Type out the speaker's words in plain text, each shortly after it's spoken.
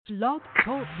Blog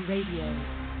Talk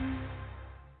Radio.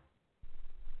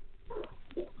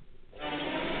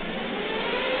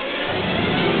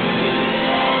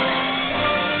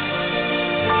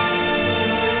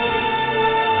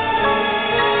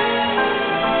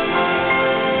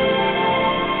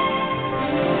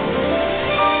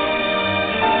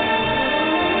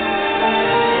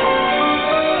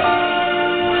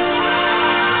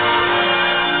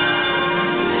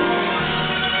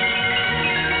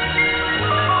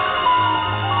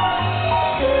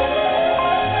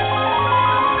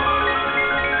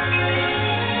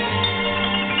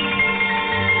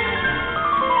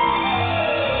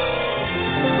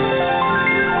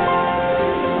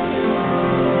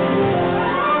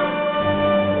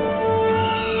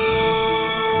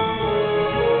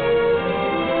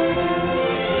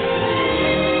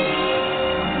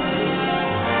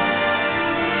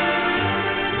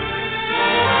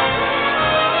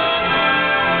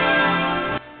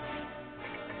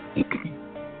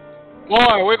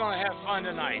 Boy, we're going to have fun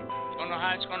tonight. Don't know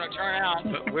how it's going to turn out,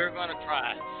 but we're going to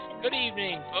try. Good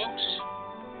evening, folks.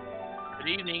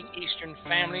 Good evening, Eastern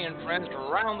family and friends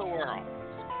around the world.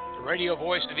 The radio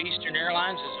voice of Eastern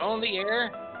Airlines is on the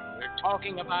air. We're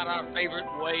talking about our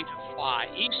favorite way to fly,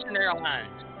 Eastern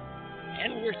Airlines.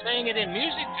 And we're saying it in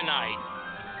music tonight,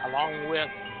 along with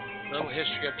a little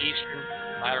history of Eastern,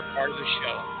 latter part of the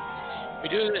show. We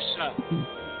do this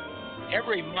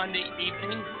every Monday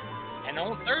evening. And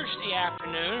on Thursday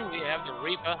afternoon, we have the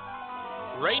REPA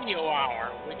Radio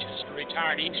Hour, which is the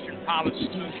Retired Eastern Pilots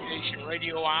Association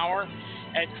Radio Hour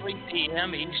at 3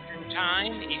 p.m. Eastern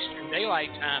Time, Eastern Daylight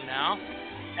Time now,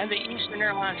 and the Eastern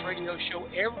Airlines Radio Show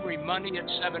every Monday at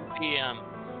 7 p.m.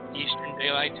 Eastern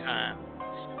Daylight Time.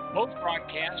 Both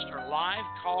broadcasts are live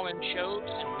call-in shows,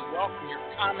 and we welcome your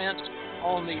comments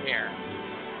on the air.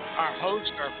 Our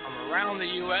hosts are from around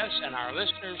the U.S. and our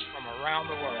listeners from around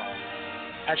the world.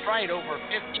 That's right, over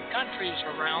 50 countries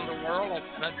around the world have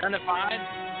been identified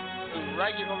who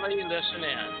regularly listen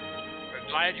in. We're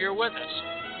glad you're with us.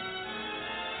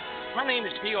 My name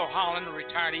is Neil Holland, a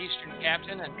retired Eastern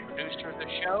captain and producer of the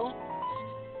show.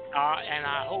 And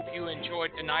I hope you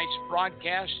enjoyed tonight's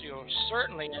broadcast. You'll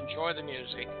certainly enjoy the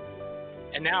music.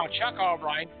 And now, Chuck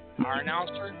Albright, our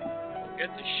announcer, will get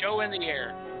the show in the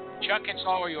air. Chuck, it's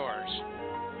all yours.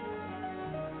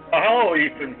 Hello,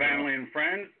 Eastern family and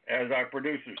friends. As our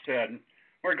producer said,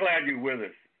 we're glad you're with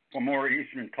us for more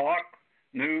Eastern talk,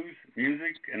 news,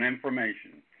 music, and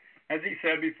information. As he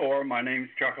said before, my name's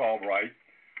Chuck Albright,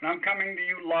 and I'm coming to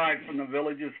you live from the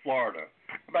Villages, Florida,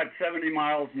 about 70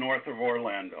 miles north of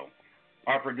Orlando.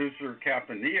 Our producer,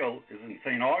 Captain Neil, is in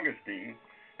St. Augustine,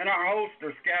 and our hosts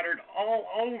are scattered all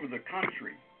over the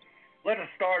country. Let us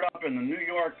start up in the New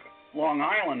York, Long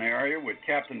Island area with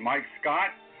Captain Mike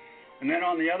Scott. And then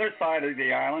on the other side of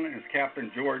the island is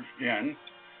Captain George Jen.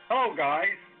 Hello,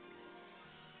 guys.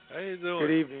 How you doing?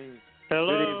 Good evening.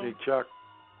 Hello. Good evening, Chuck.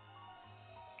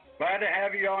 Glad to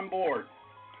have you on board.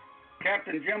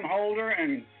 Captain Jim Holder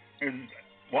and his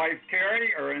wife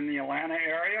Carrie are in the Atlanta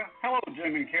area. Hello,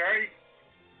 Jim and Carrie.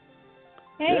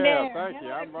 Hey yeah, there. thank Hello,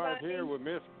 you. I'm everybody. right here with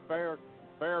Miss Fair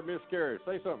Miss Carrie.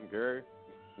 Say something, Carrie.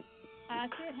 I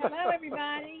said hello,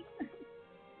 everybody.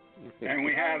 And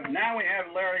we have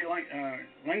Larry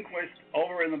Lindquist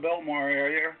over in the Biltmore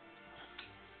area,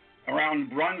 around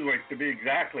Brunswick to be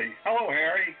exactly. Hello,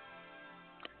 Harry.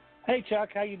 Hey, Chuck,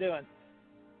 how you doing?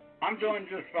 I'm doing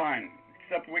just fine,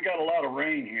 except we got a lot of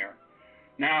rain here.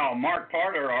 Now, Mark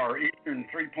Parter, our Eastern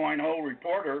 3.0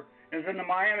 reporter, is in the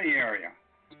Miami area.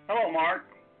 Hello, Mark.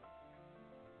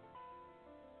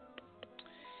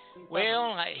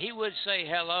 Well, he would say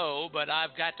hello, but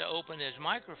I've got to open his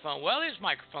microphone. Well, his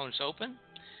microphone's open.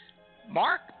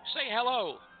 Mark, say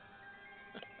hello.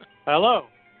 Hello.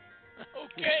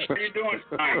 Okay. What are you doing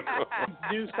tonight?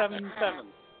 277.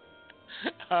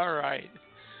 All right.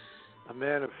 A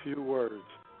man of few words.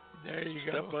 There you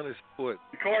Step go. on his foot.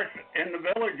 Of course, in the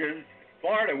Villages,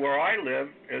 Florida, where I live,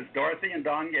 is Dorothy and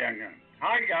Don Gagnon.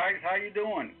 Hi, guys. How you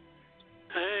doing?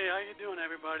 Hey, how you doing,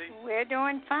 everybody? We're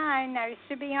doing fine. Nice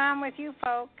to be on with you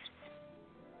folks.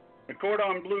 The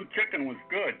cordon bleu chicken was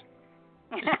good.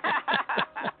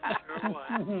 Sure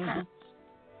was.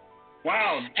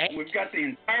 Wow, we've got the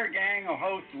entire gang of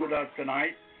hosts with us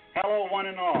tonight. Hello, one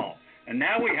and all. And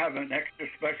now we have an extra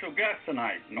special guest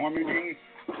tonight, Norma Jean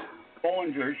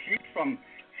Bollinger.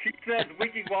 She says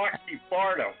Wekiwaski,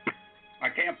 Florida. I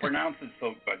can't pronounce it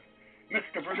so good.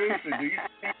 Mr. Producer, do you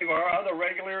see any of our other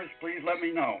regulars? Please let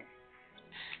me know.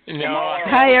 No,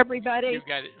 Hi, everybody. you've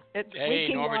got it. It's Hey,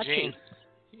 Wiki Norma Watchy. Jean.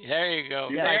 There you go.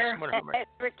 You Thanks, there? Norma. It's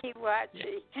Ricky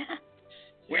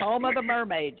Watchy. Home of the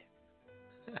mermaid.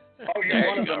 Oh, you're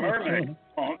one of the mermaids.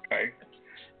 Oh, okay.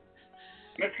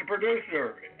 Mr.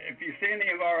 Producer, if you see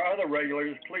any of our other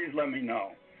regulars, please let me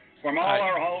know. From all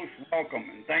our hosts, welcome,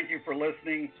 and thank you for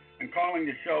listening and calling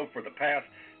the show for the past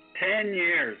 10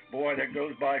 years. Boy, that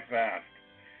goes by fast.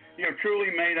 You have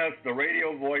truly made us the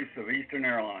radio voice of Eastern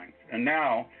Airlines. And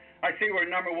now, I see we're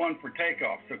number one for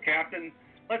takeoff. So, Captain,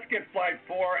 let's get Flight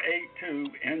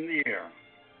 482 in the air.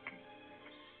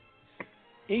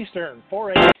 Eastern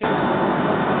 482.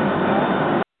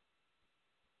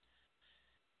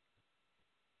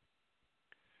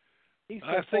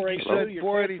 I think you said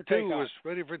 482 was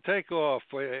ready for takeoff.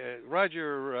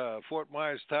 Roger, Fort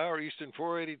Myers Tower, Eastern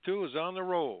 482 is on the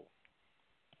roll.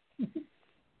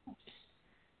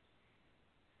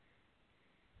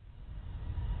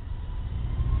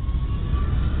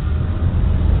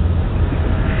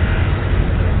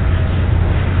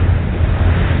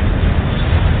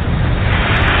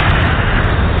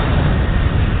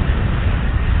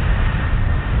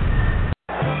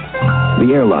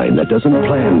 The airline that doesn't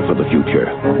plan for the future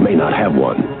may not have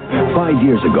one. 5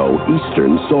 years ago,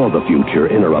 Eastern saw the future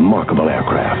in a remarkable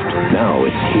aircraft. Now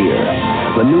it's here.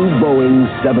 The new Boeing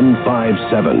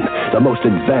 757, the most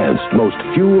advanced, most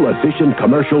fuel-efficient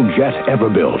commercial jet ever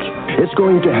built. It's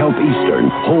going to help Eastern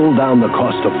hold down the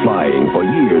cost of flying for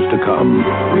years to come.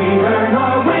 We earn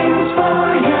our wings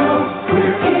for you.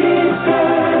 We're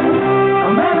Eastern,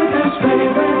 America's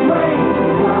favorite way to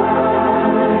fly.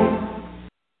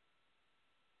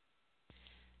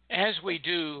 As we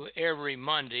do every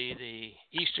Monday, the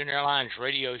Eastern Airlines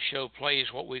radio show plays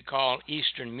what we call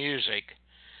Eastern music,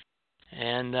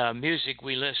 and music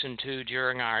we listen to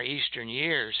during our Eastern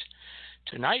years.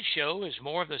 Tonight's show is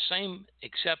more of the same,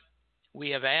 except we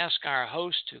have asked our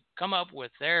hosts to come up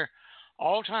with their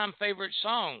all-time favorite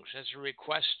songs as a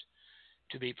request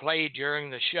to be played during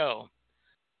the show.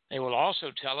 They will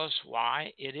also tell us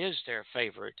why it is their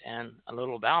favorite and a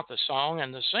little about the song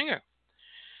and the singer.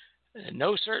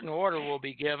 No certain order will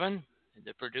be given.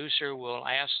 The producer will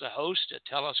ask the host to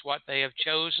tell us what they have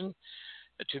chosen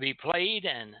to be played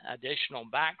and additional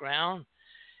background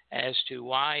as to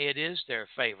why it is their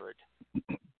favorite.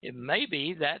 It may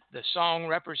be that the song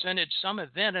represented some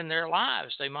event in their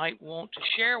lives they might want to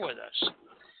share with us.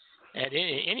 At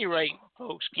any rate,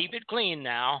 folks, keep it clean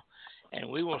now, and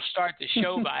we will start the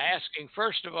show by asking,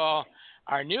 first of all,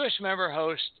 our newest member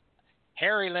host,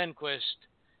 Harry Lindquist,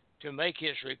 to make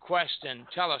his request and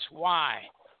tell us why.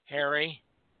 Harry?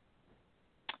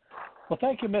 Well,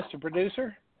 thank you, Mr.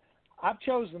 Producer. I've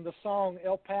chosen the song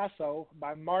El Paso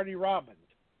by Marty Robbins,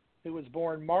 who was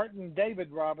born Martin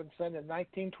David Robinson in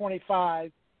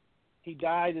 1925. He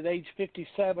died at age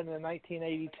 57 in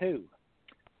 1982.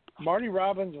 Marty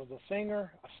Robbins was a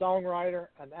singer, a songwriter,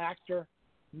 an actor,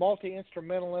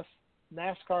 multi-instrumentalist,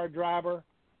 NASCAR driver.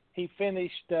 He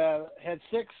had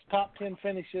 6 top 10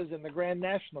 finishes in the Grand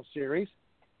National Series.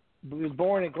 He was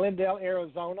born in Glendale,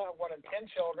 Arizona, one of 10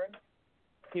 children.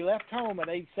 He left home at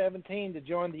age 17 to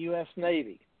join the U.S.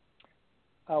 Navy.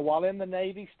 While in the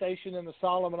Navy, stationed in the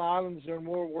Solomon Islands during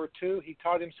World War II, he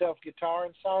taught himself guitar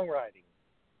and songwriting.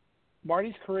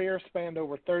 Marty's career spanned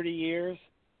over 30 years.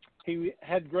 He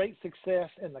had great success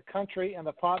in the country and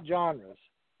the pop genres.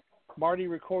 Marty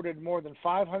recorded more than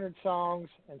 500 songs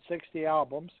and 60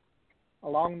 albums.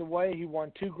 Along the way, he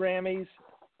won 2 Grammys.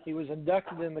 He was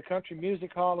inducted in the Country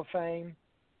Music Hall of Fame,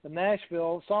 the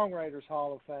Nashville Songwriters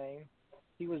Hall of Fame.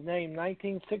 He was named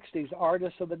 1960's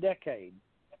Artist of the Decade.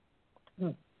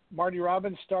 Marty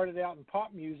Robbins started out in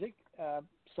pop music.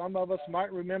 Some of us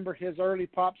might remember his early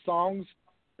pop songs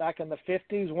back in the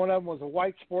 50s. One of them was A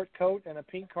White Sport Coat and A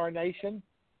Pink Carnation.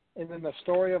 And then The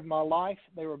Story of My Life.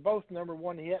 They were both number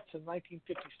 1 hits in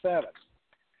 1957.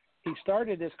 He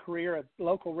started his career at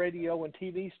local radio and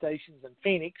TV stations in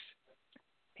Phoenix.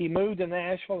 He moved to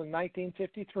Nashville in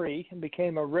 1953 and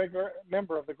became a regular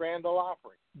member of the Grand Ole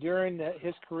Opry. During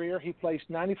his career, he placed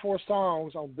 94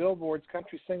 songs on Billboard's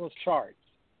country singles charts.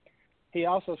 He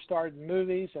also starred in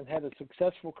movies and had a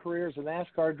successful career as a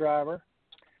NASCAR driver.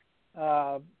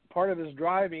 Part of his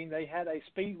driving, they had a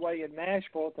speedway in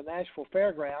Nashville at the Nashville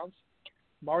Fairgrounds.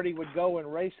 Marty would go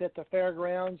and race at the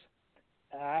fairgrounds.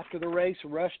 After the race,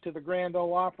 rush to the Grand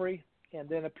Ole Opry, and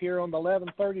then appear on the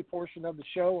 11:30 portion of the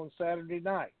show on Saturday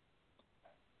night.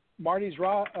 Marty's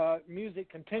music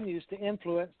continues to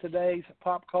influence today's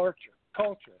pop culture.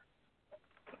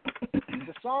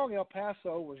 The song El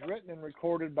Paso was written and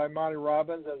recorded by Marty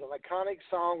Robbins as an iconic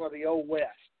song of the Old West.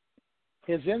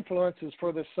 His influences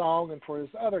for this song and for his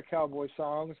other cowboy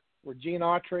songs were Gene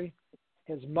Autry,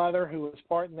 his mother, who was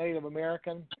part Native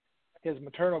American, his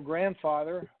maternal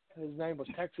grandfather, his name was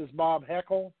Texas Bob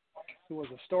Heckle, who was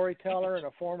a storyteller and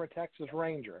a former Texas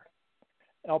Ranger.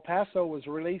 El Paso was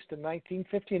released in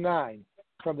 1959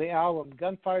 from the album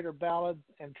Gunfighter Ballads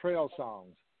and Trail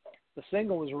Songs. The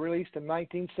single was released in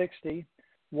 1960,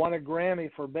 won a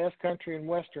Grammy for Best Country and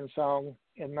Western Song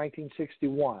in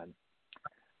 1961.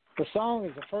 The song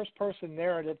is a first-person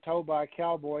narrative told by a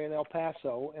cowboy in El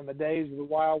Paso in the days of the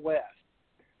Wild West.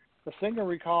 The singer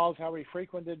recalls how he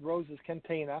frequented Rose's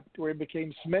Cantina, where he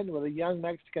became smitten with a young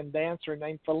Mexican dancer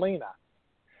named Felina.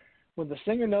 When the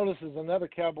singer notices another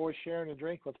cowboy sharing a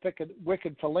drink with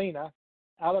wicked Felina,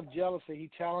 out of jealousy, he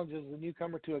challenges the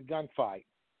newcomer to a gunfight.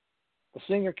 The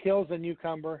singer kills the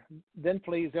newcomer, then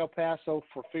flees El Paso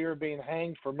for fear of being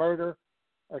hanged for murder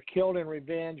or killed in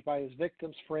revenge by his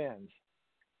victim's friends.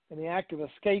 In the act of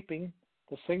escaping,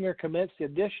 the singer commits the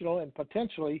additional and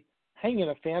potentially hanging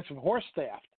offense of horse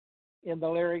theft. In the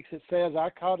lyrics, it says, "I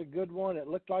caught a good one, it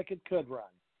looked like it could run,"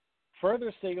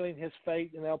 further sealing his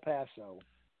fate in El Paso.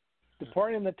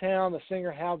 Departing the town, the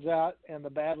singer howls out in the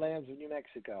Badlands of New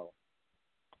Mexico.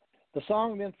 The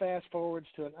song then fast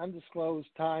forwards to an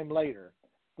undisclosed time later.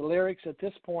 The lyrics at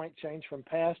this point change from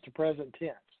past to present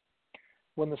tense.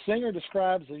 When the singer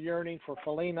describes the yearning for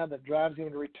Felina that drives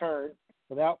him to return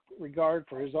without regard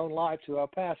for his own life to El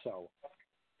Paso,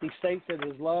 he states that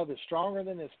his love is stronger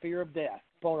than his fear of death.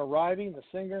 Upon arriving, the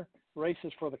singer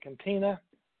races for the cantina,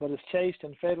 but is chased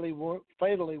and fatally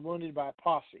wounded by a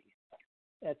posse.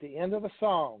 At the end of the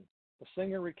song, the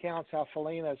singer recounts how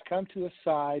Felina has come to his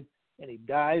side and he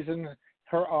dies in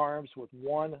her arms with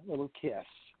one little kiss.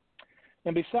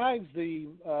 And besides the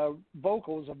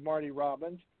vocals of Marty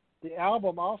Robbins, the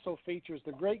album also features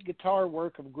the great guitar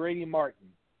work of Grady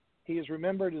Martin. He is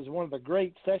remembered as one of the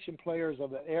great session players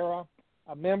of the era,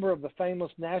 a member of the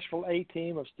famous Nashville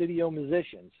A-Team of studio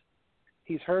musicians.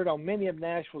 He's heard on many of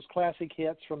Nashville's classic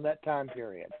hits from that time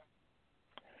period.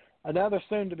 Another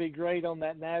soon-to-be great on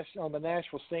the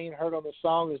Nashville scene heard on the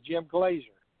song is Jim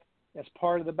Glazer as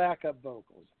part of the backup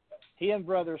vocals. He and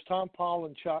brothers Tom, Paul,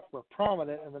 and Chuck were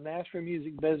prominent in the Nashville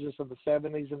music business of the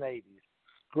 70s and 80s.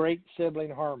 Great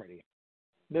sibling harmony.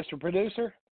 Mr.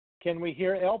 Producer, can we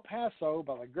hear El Paso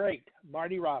by the great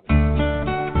Marty Robbins?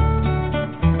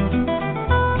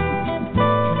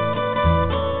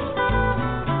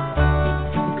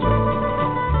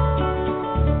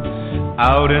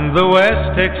 Out in the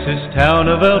West Texas town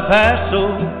of El Paso,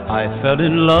 I fell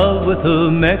in love with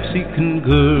a Mexican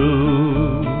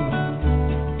girl.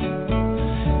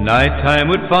 Nighttime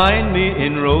would find me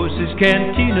in Rose's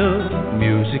Cantina.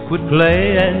 Music would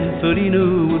play and Felina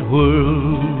would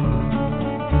whirl.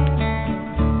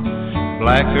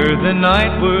 Blacker than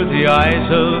night were the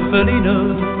eyes of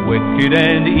Felina, wicked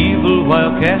and evil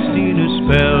while casting a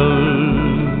spell.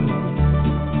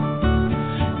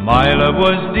 My love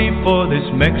was deep for this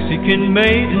Mexican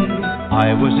maiden.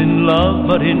 I was in love,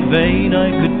 but in vain I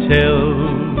could tell.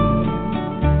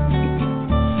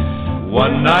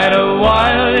 One night a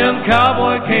wild young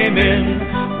cowboy came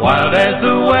in, wild as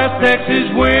the West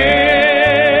Texas wind.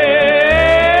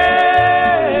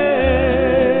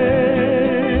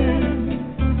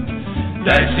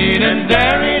 Dashing and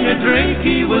daring, a drink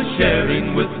he was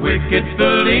sharing with wicked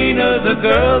Felina, the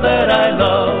girl that I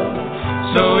love.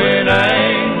 So in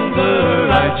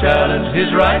anger I challenged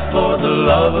his right for the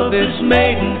love of this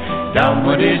maiden. Down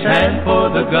went his hand for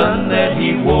the gun that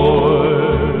he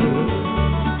wore.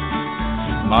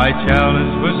 My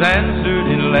challenge was answered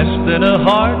in less than a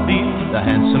heartbeat. The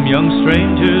handsome young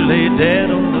stranger lay dead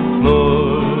on the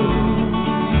floor.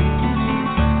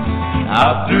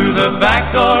 Out through the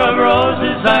back door of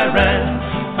Roses I ran,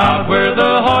 out where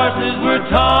the horses were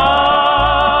tied.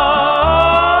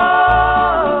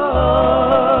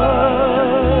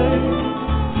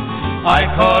 I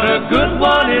caught a good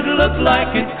one, it looked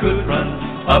like it could run.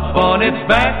 Up on its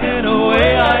back and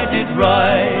away I did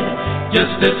ride,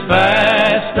 just as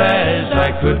fast as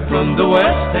I could from the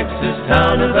West Texas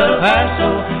town of El Paso,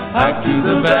 out to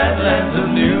the Badlands of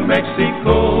New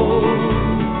Mexico.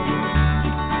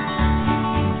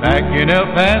 Back in El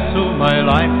Paso my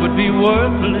life would be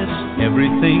worthless.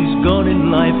 Everything's gone in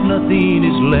life, nothing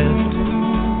is left.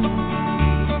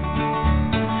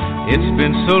 It's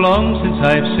been so long since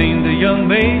I've seen the young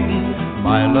maiden.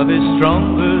 My love is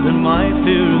stronger than my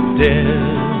fear of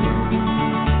death.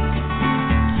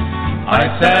 I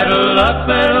saddled up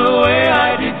and away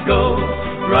I did go,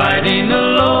 riding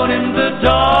alone in the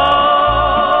dark.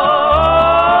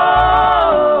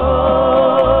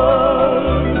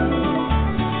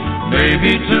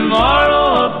 Maybe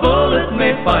tomorrow a bullet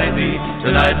may find me.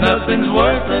 Tonight nothing's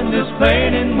worse than this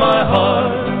pain in my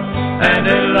heart. And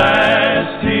at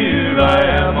last here I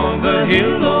am on the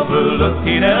hill overlooking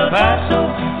overlooking El Paso.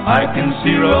 I can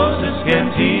see Rosa's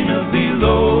cantina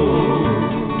below.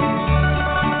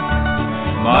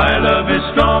 My love is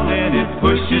strong and it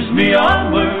pushes me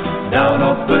onward. Down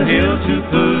off the hill to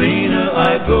Colina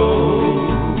I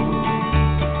go.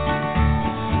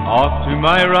 Off to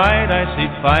my right I see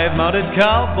 5 mounted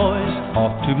cowboys.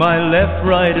 Off to my left,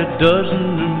 right, a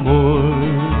dozen or more.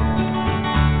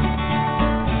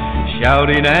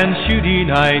 Shouting and shooting,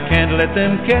 I can't let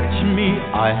them catch me.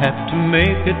 I have to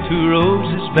make it to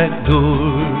Rose's back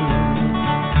door.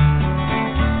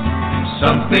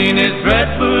 Something is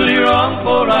dreadfully wrong,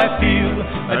 for I feel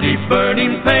a deep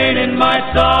burning pain in my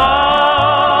side.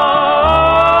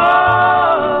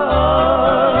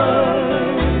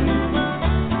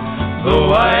 Though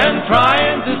I am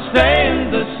trying to stay in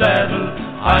the saddle,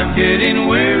 I'm getting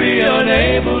weary,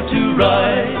 unable to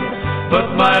ride.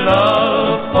 But my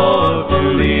love for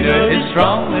Colina is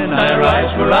strong, and I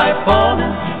rise where I've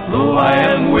fallen. Though I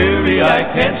am weary, I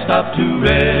can't stop to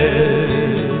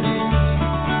rest.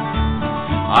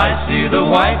 I see the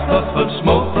white puff of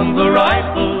smoke from the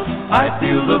rifle. I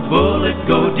feel the bullet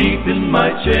go deep in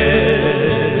my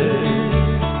chest.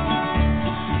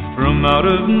 From out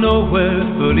of nowhere,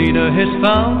 Colina has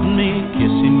found me,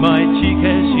 kissing my cheek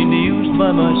as she kneels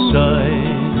by my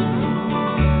side.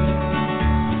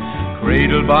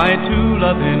 Cradled by 2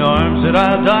 loving arms that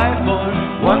I'll die for.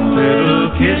 One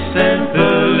little kiss and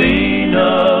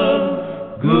Colina,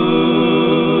 goodbye.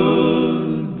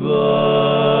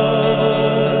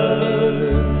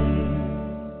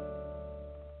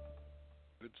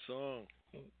 Good song.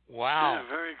 Wow. Yeah,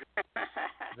 very good.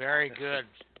 Very good.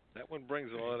 That one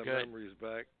brings a lot of memories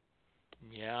back.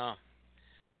 Yeah.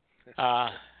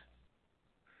 That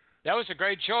was a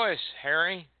great choice,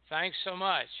 Harry. Thanks so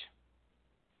much.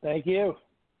 Thank you.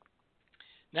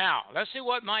 Now, let's see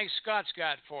what Mike Scott's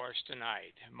got for us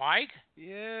tonight. Mike?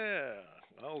 Yeah.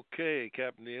 Okay,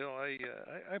 Captain Neil.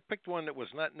 I picked one that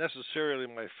was not necessarily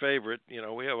my favorite. You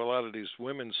know, we have a lot of these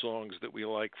women's songs that we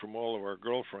like from all of our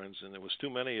girlfriends, and there was too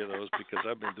many of those because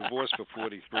I've been divorced for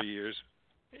 43 years.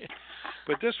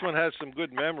 But this one has some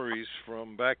good memories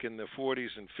from back in the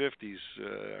 40s and 50s.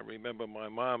 I remember my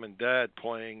mom and dad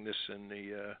playing this in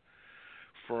the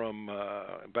from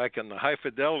back in the High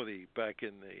Fidelity, back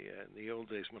in the old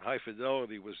days when High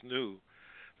Fidelity was new.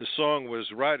 The song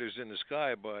was Riders in the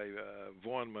Sky by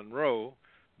Vaughn Monroe,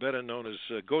 better known as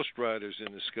Ghost Riders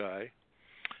in the Sky.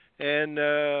 And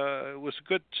it was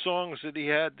good songs that he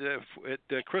had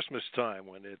at Christmas time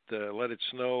when it Let It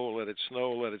Snow, Let It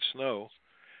Snow, Let It Snow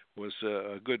was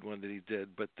a good one that he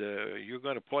did. But you're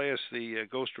going to play us the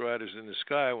Ghost Riders in the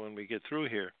Sky when we get through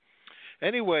here.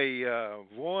 Anyway,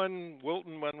 Vaughn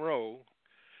Wilton Monroe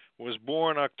was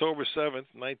born October 7th,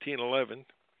 1911,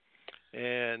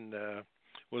 and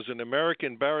was an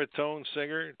American baritone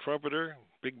singer, trumpeter,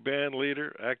 big band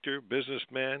leader, actor,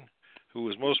 businessman who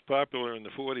was most popular in the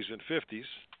 40s and 50s.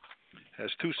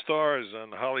 Has 2 stars on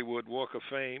the Hollywood Walk of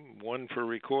Fame, one for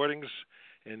recordings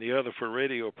and the other for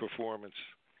radio performance.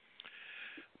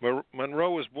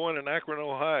 Monroe was born in Akron,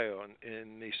 Ohio,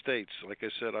 in the States, like I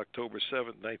said, October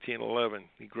 7, 1911.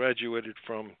 He graduated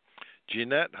from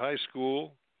Jeannette High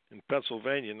School in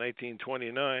Pennsylvania in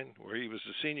 1929, where he was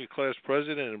the senior class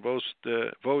president and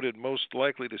voted most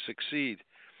likely to succeed.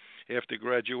 After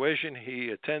graduation, he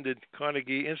attended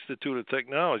Carnegie Institute of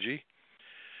Technology,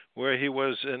 where he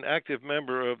was an active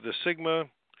member of the Sigma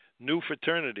Nu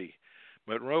fraternity.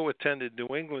 Monroe attended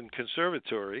New England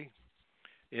Conservatory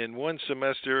for one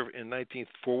semester in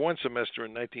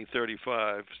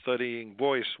 1935, studying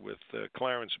voice with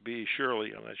Clarence B.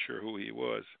 Shirley. I'm not sure who he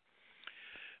was.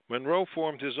 Monroe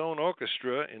formed his own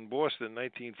orchestra in Boston in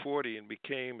 1940 and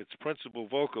became its principal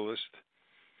vocalist.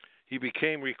 He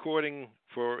began recording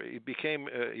for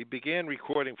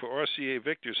RCA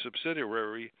Victor's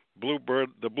subsidiary,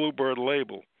 the Bluebird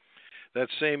label. That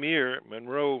same year,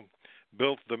 Monroe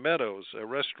built the Meadows, a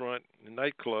restaurant and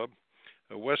nightclub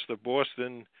west of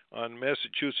Boston on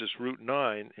Massachusetts Route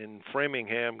 9 in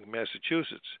Framingham,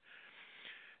 Massachusetts.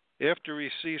 After he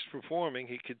ceased performing,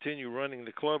 he continued running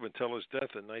the club until his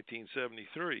death in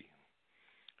 1973.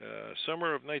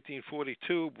 Summer of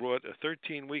 1942 brought a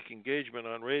 13-week engagement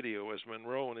on radio as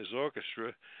Monroe and his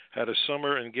orchestra had a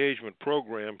summer engagement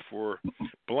program for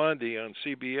Blondie on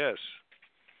CBS.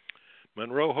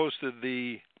 Monroe hosted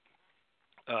the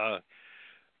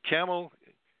Camel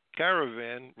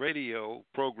Caravan radio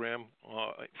program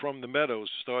from the Meadows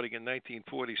starting in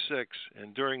 1946,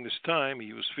 and during this time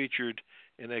he was featured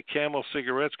in a Camel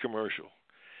cigarettes commercial.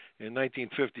 In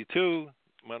 1952,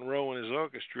 Monroe and his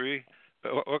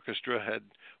orchestra had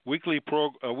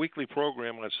a weekly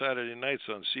program on Saturday nights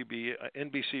on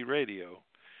NBC Radio.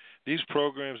 These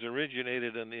programs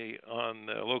originated on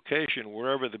the location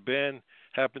wherever the band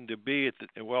happened to be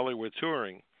while they were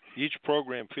touring. Each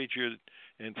program featured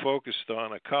and focused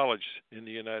on a college in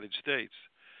the United States.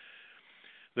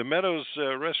 The Meadows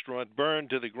restaurant burned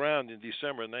to the ground in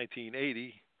December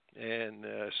 1980, and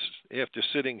after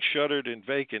sitting shuttered and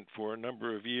vacant for a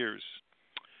number of years.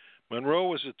 Monroe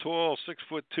was a tall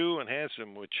 6'2" and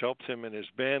handsome, which helped him in his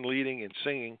band leading and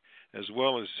singing, as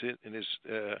well as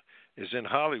in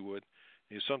Hollywood.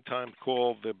 He's sometimes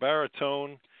called the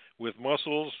baritone with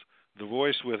muscles, the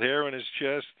voice with hair in his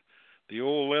chest, the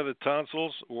old leather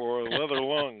tonsils, or leather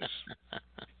lungs.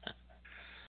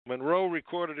 Monroe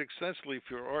recorded extensively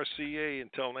for RCA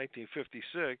until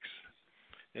 1956,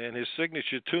 and his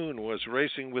signature tune was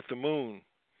Racing with the Moon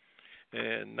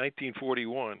in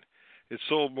 1941. It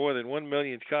sold more than 1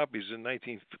 million copies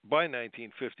by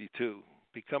 1952,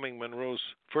 becoming Monroe's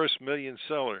first million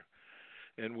seller,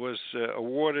 and was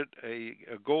awarded a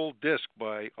gold disc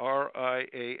by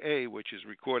RIAA, which is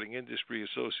Recording Industry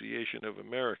Association of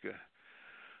America.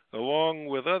 Along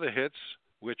with other hits,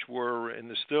 which were In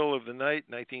the Still of the Night,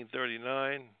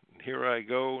 1939, Here I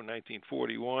Go,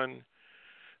 1941,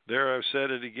 There I've Said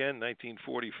It Again,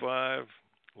 1945,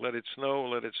 Let It Snow,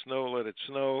 Let It Snow, Let It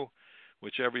Snow,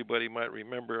 which everybody might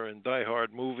remember in Die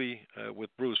Hard movie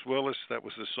with Bruce Willis. That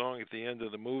was the song at the end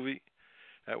of the movie.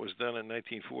 That was done in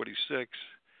 1946.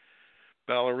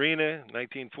 Ballerina,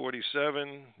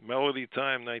 1947, Melody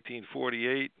Time,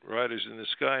 1948, Riders in the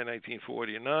Sky,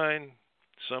 1949,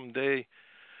 Someday,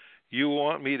 You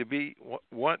Want Me to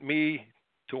Want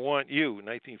You,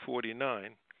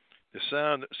 1949. The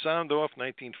Sound Off,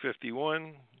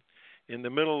 1951. In the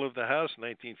Middle of the House,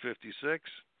 1956.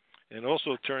 And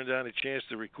also turned down a chance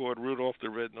to record Rudolph the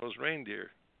Red-Nosed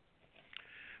Reindeer.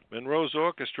 Monroe's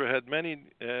orchestra had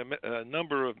a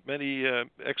number of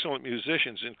excellent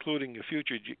musicians, including a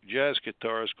future jazz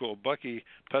guitarist called Bucky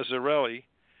Pazzarelli,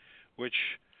 which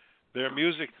their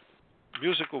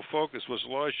musical focus was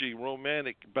largely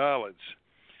romantic ballads.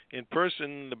 In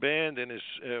person, the band and his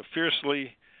had a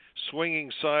fiercely swinging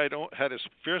side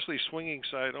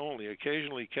only,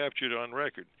 occasionally captured on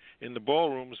record. In the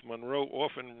ballrooms, Monroe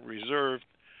often reserved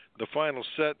the final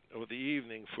set of the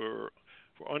evening for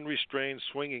unrestrained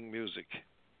swinging music.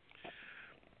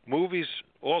 Movies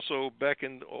also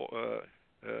beckoned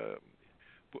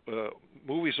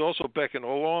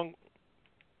along.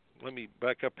 Let me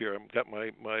back up here. I've got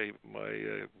my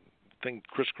thing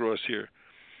crisscrossed here.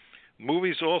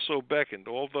 Movies also beckoned,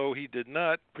 although he did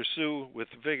not pursue with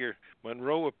vigor.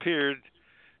 Monroe appeared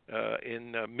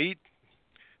in Meet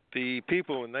the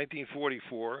People in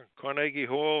 1944, Carnegie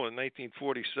Hall in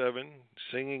 1947,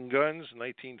 Singing Guns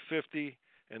 1950,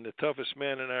 and The Toughest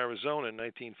Man in Arizona in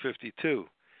 1952.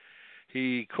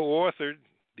 He co-authored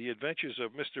The Adventures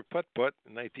of Mr. Putt-Putt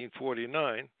in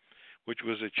 1949, which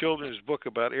was a children's book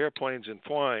about airplanes and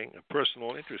flying, a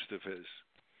personal interest of his.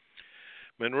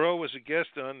 Monroe was a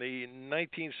guest on the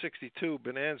 1962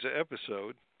 Bonanza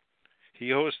episode. He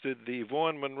hosted the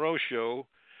Vaughn Monroe Show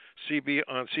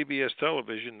on CBS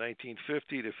television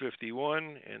 1950 to 51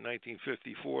 and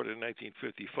 1954 to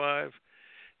 1955,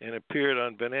 and appeared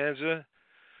on Bonanza,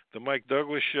 The Mike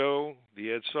Douglas Show,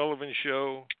 The Ed Sullivan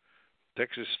Show,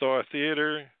 Texas Star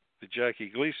Theater, The Jackie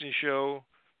Gleason Show,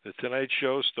 The Tonight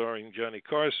Show starring Johnny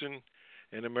Carson,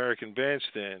 and American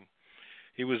Bandstand.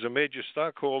 He was a major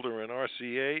stockholder in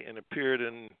RCA and appeared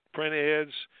in print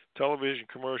ads, television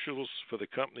commercials for the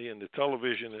company, and the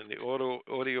television and the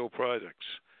audio products.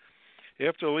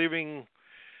 After leaving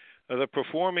the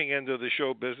performing end of the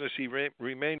show business, he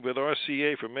remained with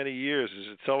RCA for many years as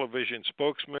a television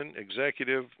spokesman,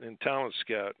 executive, and talent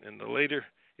scout. In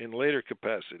later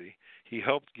capacity, he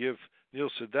helped give Neil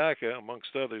Sedaka,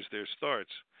 amongst others, their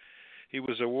starts. He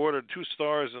was awarded 2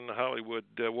 stars in the Hollywood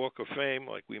Walk of Fame,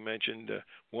 like we mentioned.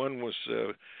 One was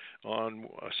on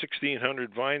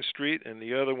 1600 Vine Street, and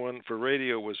the other one for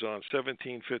radio was on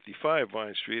 1755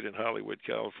 Vine Street in Hollywood,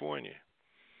 California.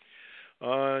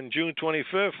 On June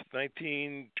 25th,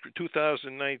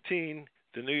 2019,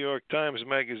 the New York Times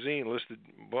Magazine listed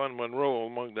Vaughn Monroe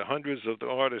among the hundreds of the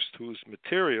artists whose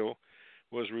material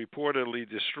was reportedly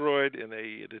destroyed in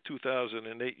the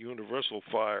 2008 Universal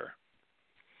fire.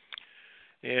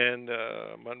 And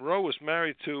Monroe was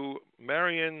married to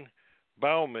Marion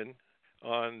Bauman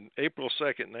on April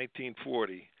 2nd,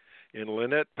 1940, in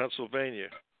Lynette, Pennsylvania,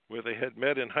 where they had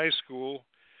met in high school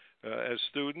as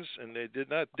students, and they did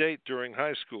not date during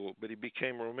high school, but he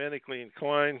became romantically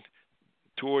inclined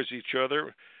towards each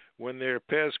other when their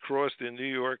paths crossed in New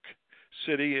York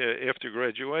City after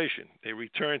graduation. They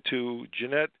returned to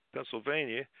Jeannette,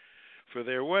 Pennsylvania, for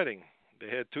their wedding.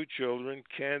 They had 2 children,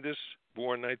 Candace,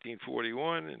 born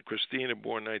 1941, and Christina,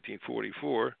 born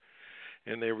 1944.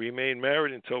 And they remained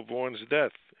married until Vaughn's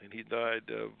death, and he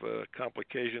died of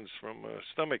complications from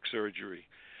stomach surgery.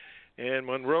 And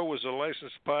Monroe was a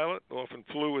licensed pilot, often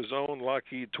flew his own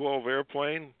Lockheed 12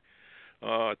 airplane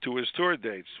to his tour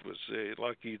dates. It was a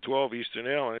Lockheed 12. Eastern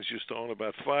Airlines used to own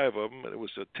about 5 of them. It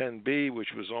was a 10B,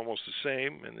 which was almost the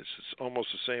same, and it's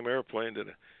almost the same airplane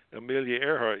that Amelia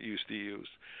Earhart used to use.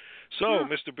 So,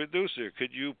 Mr. Producer,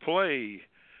 could you play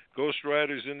Ghost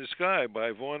Riders in the Sky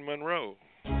by Vaughn Monroe?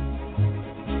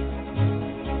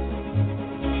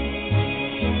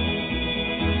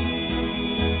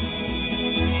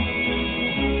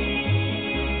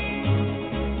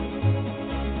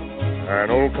 An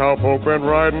old cowpoke went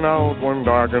riding out one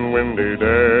dark and windy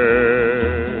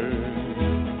day.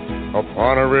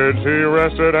 Upon a ridge he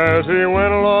rested as he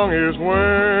went along his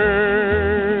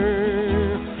way.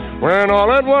 When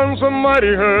all at once a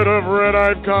mighty herd of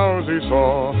red-eyed cows he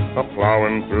saw,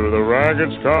 a-plowing through the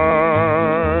ragged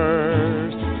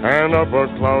skies and up a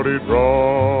cloudy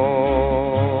draw.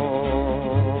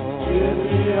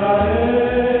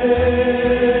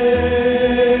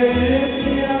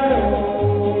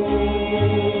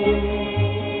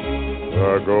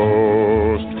 A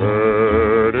ghost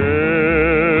herd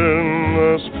in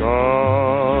the sky.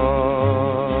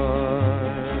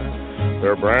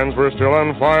 Their brands were still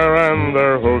on fire and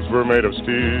their hooves were made of steel.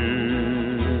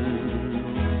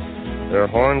 Their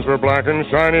horns were black and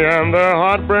shiny and their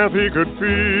hot breath he could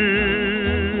feel.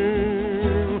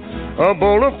 A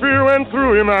bolt of fear went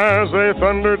through him as they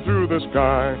thundered through the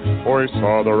sky, for he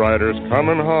saw the riders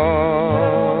coming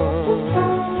hard,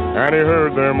 and he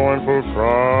heard their mournful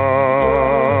cry.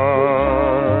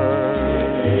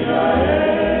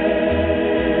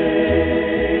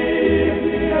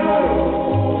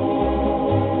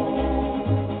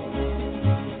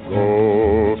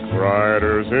 Ghost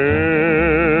riders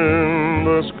in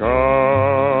the sky.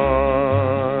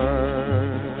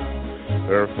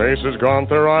 Their faces gaunt,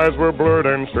 their eyes were blurred,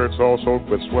 and shirts all soaked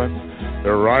with sweat.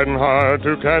 They're riding hard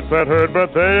to catch that herd,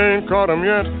 but they ain't caught 'em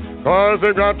yet. 'Cause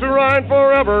they've got to ride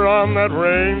forever on that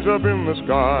range up in the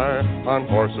sky, on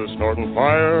horses snorting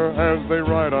fire as they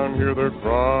ride on, hear their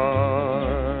cry.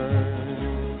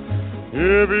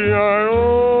 Yippee-yi-oh,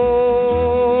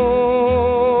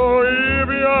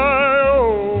 yippee-yi-oh.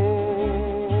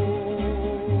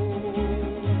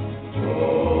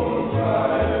 Ghost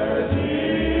riders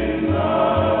in the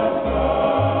sky.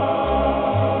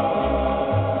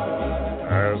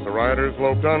 As the riders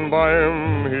loped on by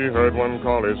him, he heard one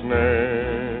call his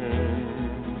name.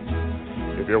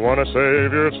 If you want to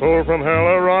save your soul from hell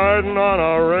a-riding on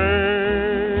our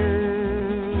range,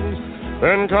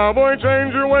 then cowboy,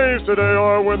 change your ways today,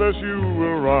 or with us you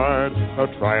will ride,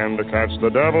 a-trying to catch the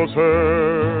devil's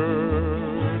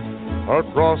herd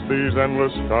across these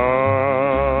endless skies.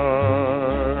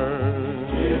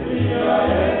 Yippee-yi-yi,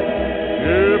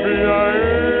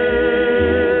 yippee-yi-yi.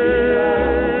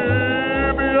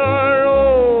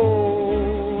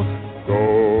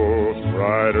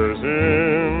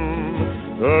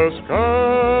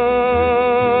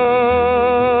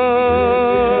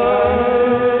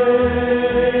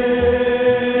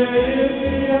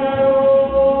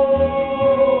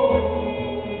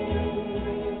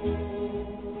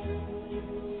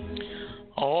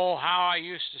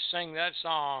 That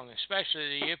song,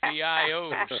 especially the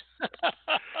Yippee-yi-ohs.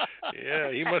 Yeah,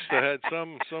 he must have had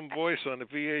some voice on the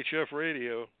VHF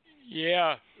radio.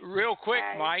 Yeah, real quick,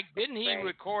 Mike, didn't he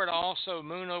record also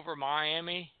Moon Over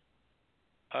Miami?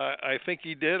 I think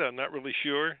he did. I'm not really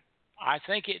sure. I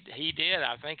think he did.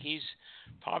 I think he's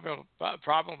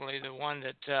probably the one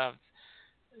that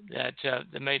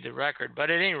made the record. But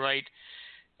at any rate,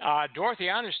 Dorothy,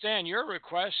 I understand your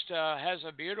request has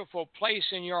a beautiful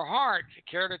place in your heart.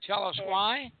 Care to tell us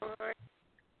why?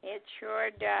 It sure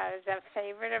does. A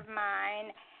favorite of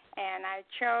mine, and I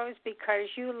chose Because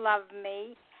You Love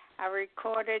Me,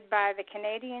 recorded by the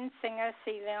Canadian singer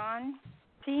Celine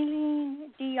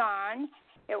Dion.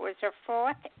 It was her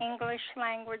 4th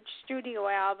English-language studio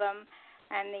album,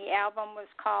 and the album was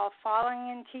called Falling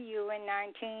Into You in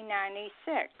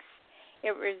 1996.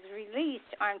 It was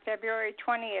released on February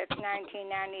 20th,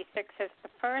 1996 as the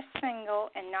first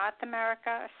single in North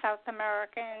America, South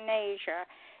America, and Asia,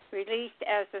 released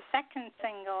as the second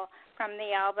single from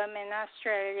the album in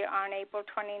Australia on April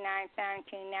 29,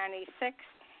 1996,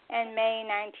 and May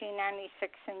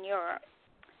 1996 in Europe.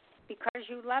 Because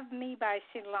You Love Me by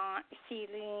Celine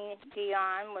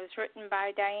Dion was written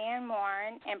by Diane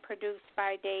Warren and produced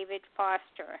by David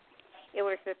Foster. It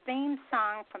was the theme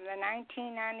song from the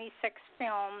 1996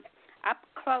 film Up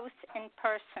Close and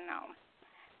Personal.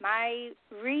 My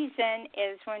reason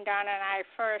is when Donna and I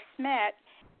first met,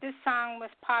 this song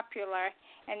was popular,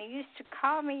 and he used to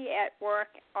call me at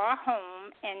work or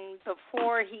home, and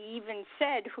before he even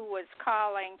said who was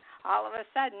calling, all of a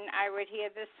sudden I would hear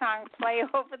this song play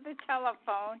over the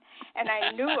telephone, and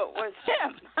I knew it was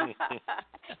him.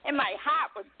 And my heart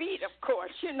would beat, of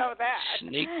course, you know that.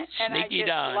 And I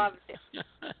just loved it.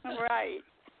 Right.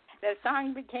 The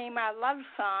song became our love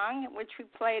song, which we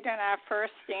played on our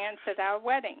first dance at our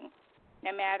wedding.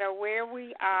 No matter where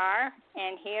we are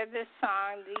and hear this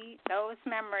song, those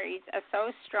memories are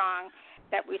so strong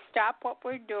that we stop what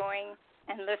we're doing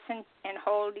and listen and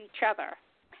hold each other.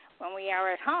 When we are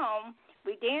at home,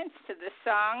 we dance to the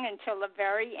song until the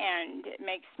very end. It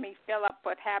makes me fill up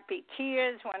with happy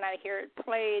tears when I hear it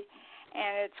played,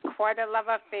 and it's quite a love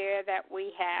affair that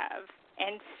we have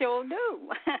and still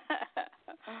do.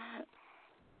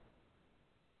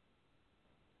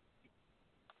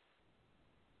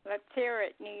 Let's hear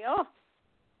it, Neil.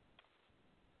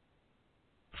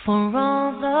 For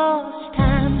all those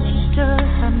times you stood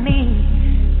by me,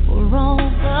 for all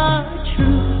the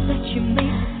truth that you made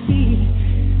me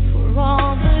see, for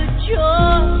all the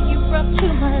joy you brought to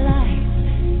my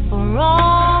life, for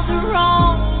all the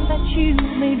wrong that you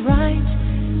made right,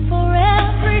 for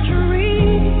every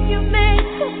dream you made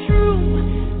come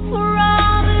true, for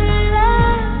all the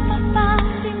love I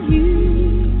found in you.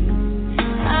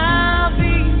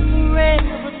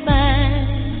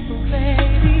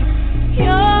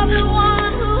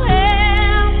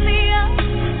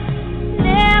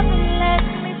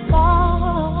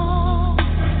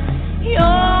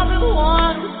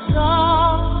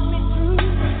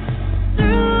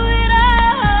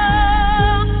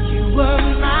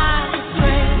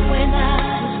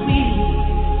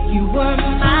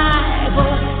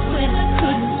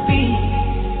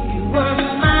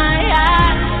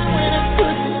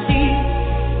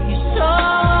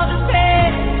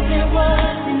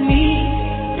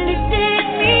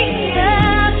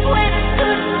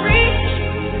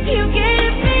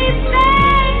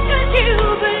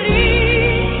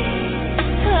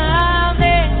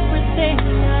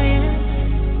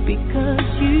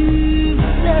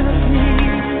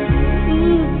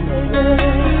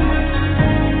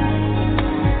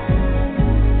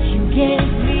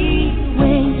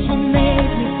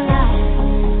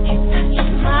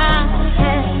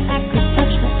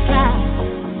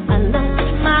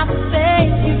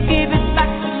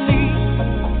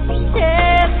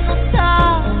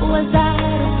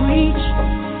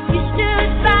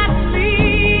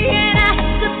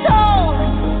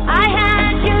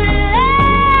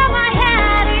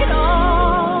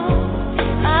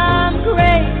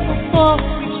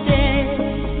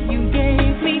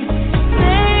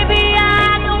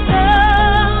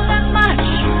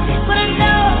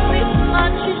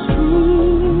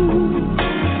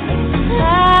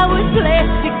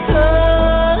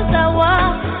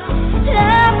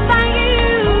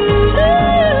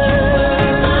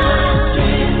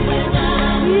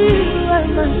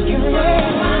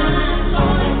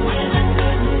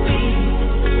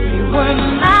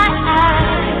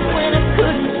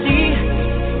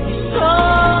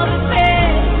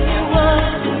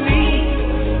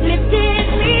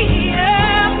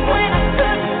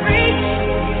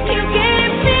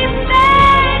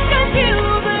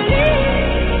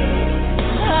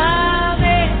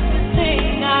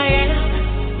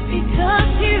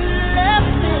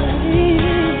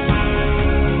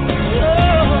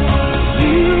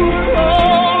 You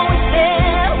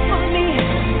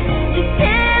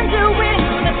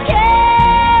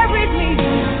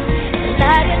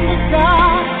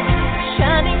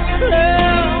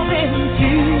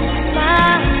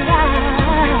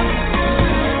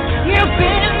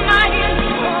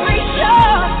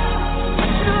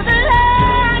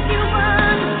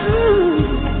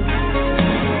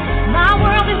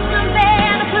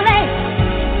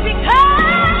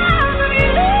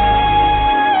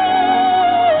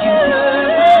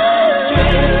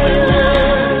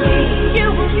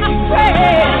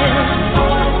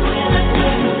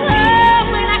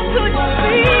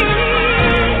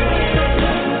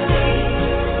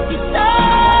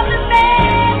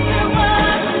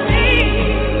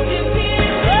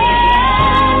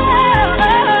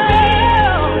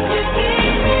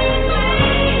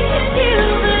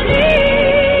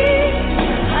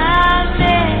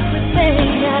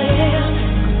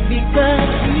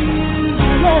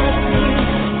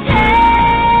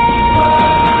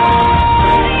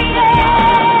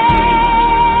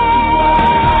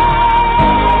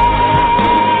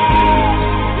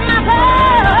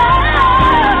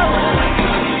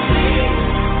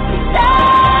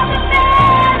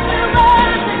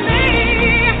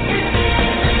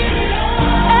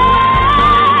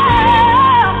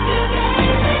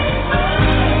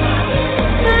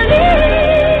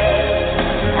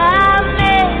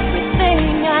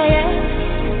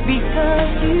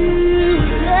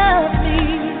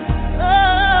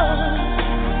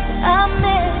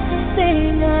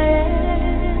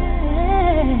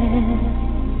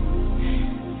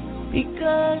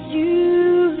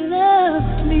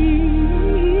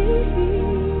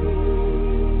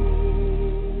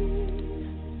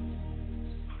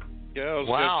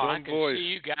boys. see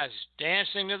you guys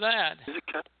dancing to that.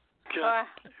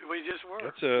 We just were.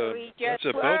 That's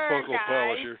a belt buckle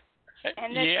polisher.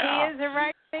 And the tears are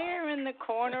right there in the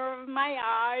corner of my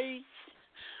eyes.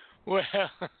 Well,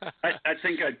 I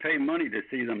think I'd pay money to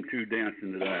see them two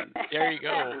dancing to that. There you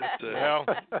go. Well,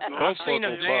 I've seen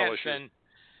them dance, and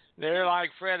they're like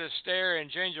Fred Astaire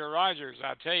and Ginger Rogers.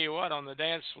 I tell you what, on the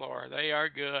dance floor, they are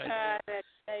good.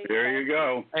 There you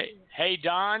go. Hey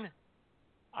Don.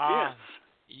 Yes.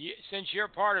 Since you're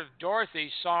part of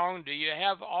Dorothy's song, do you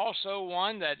have also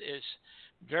one that is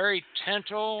very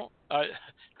tental?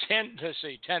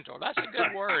 Tental. That's a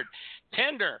good word.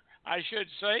 Tender, I should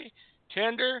say.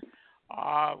 Tender.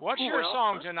 What's your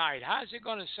song tonight? How's it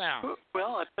going to sound?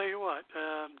 Well, I tell you what.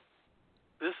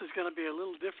 This is going to be a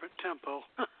little different tempo,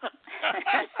 to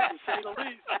say the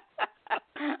least.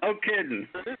 No kidding.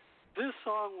 This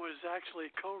song was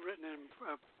actually co-written and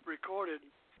recorded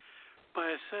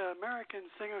by American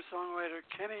singer-songwriter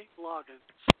Kenny Loggins.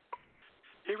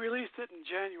 He released it in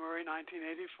January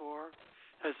 1984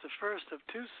 as the first of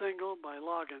two singles by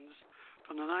Loggins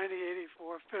from the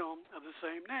 1984 film of the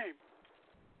same name.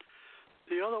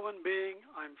 The other one being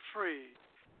I'm Free,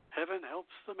 Heaven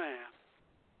Helps the Man.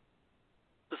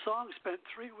 The song spent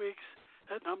 3 weeks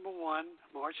at number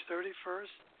 1, March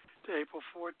 31st to April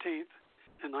 14th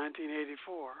in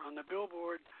 1984 on the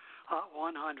Billboard Hot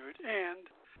 100 and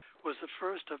was the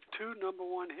first of two number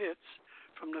 1 hits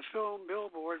from the film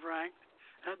Billboard ranked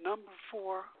at number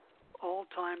 4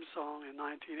 all-time song in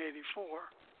 1984.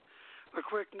 A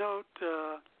quick note,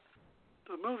 the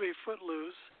movie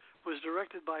Footloose was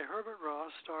directed by Herbert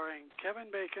Ross, starring Kevin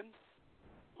Bacon,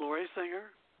 Laurie Singer,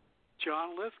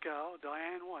 John Lithgow,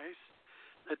 Diane Weiss,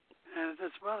 and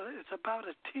it's about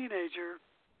a teenager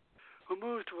who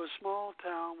moved to a small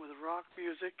town where rock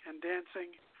music and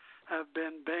dancing have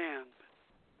been banned.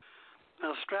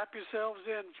 Now strap yourselves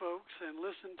in, folks, and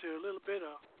listen to a little bit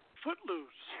of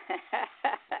Footloose.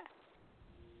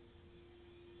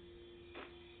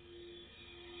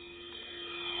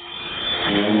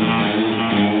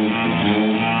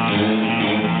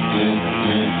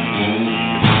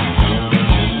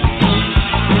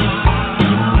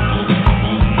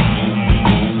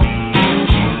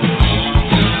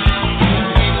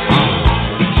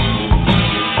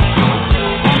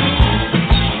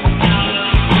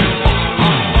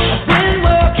 Been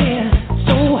working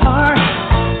so hard,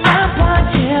 I'm blind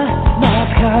till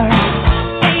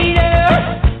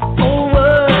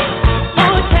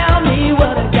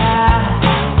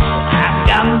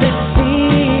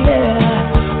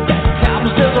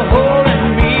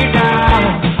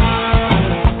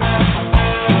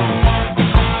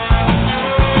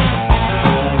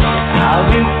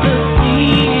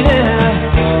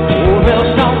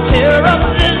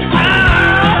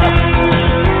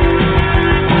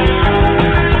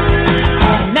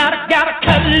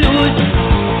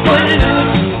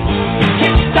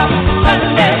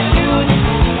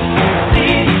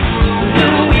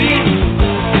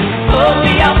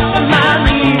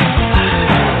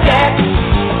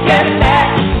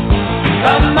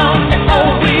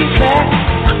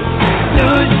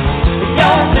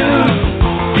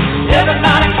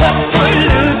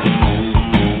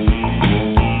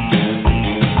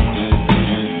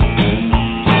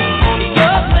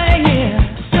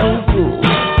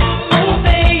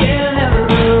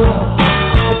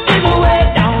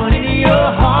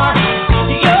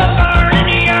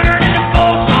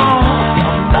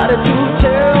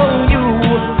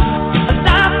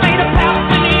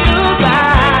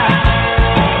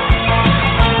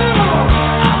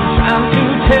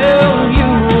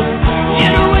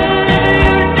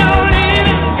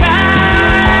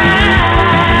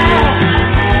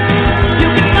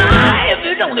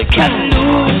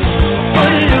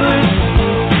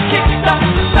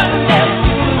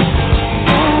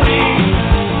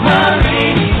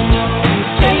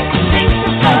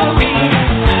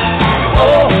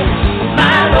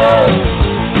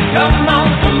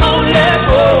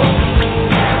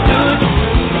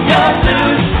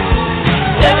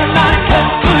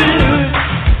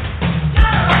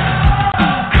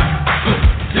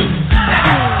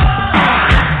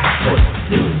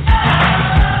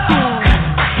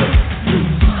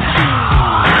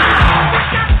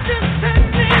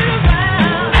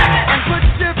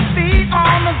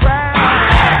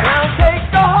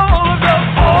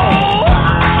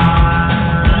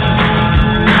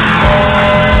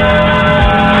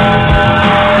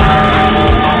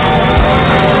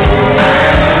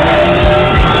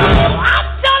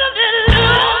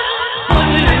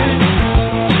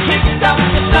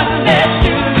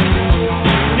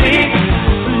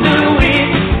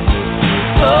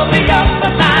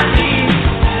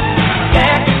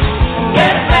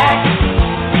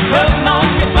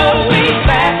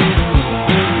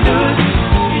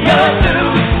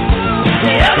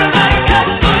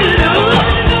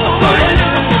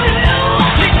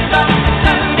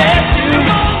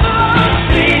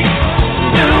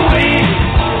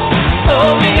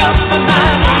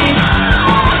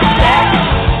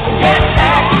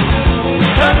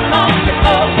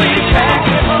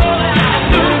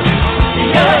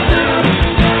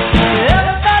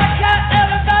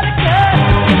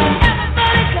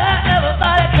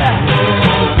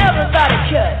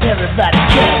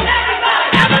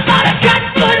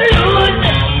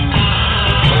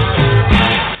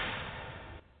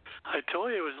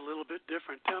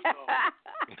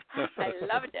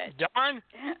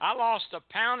lost 1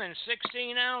 pound and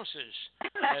 16 ounces.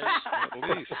 At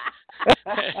least.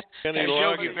 Kenny as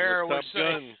Yogi Loggins, Berra the would Top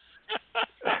say.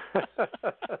 Gun.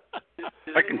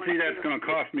 I can see that's going to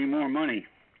cost me more money.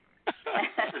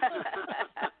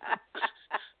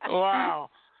 Wow.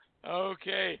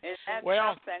 Okay. Is that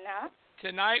well, something, huh?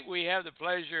 tonight we have the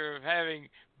pleasure of having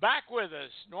back with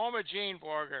us Norma Jean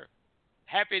Borger.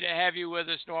 Happy to have you with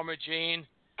us, Norma Jean,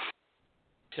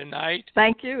 tonight.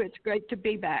 Thank you. It's great to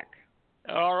be back.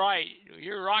 All right.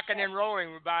 You're rocking and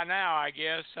rolling by now, I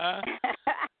guess, huh?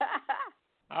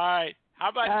 All right. How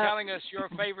about telling us your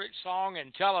favorite song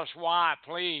and tell us why,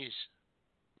 please?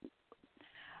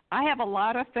 I have a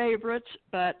lot of favorites,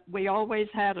 but we always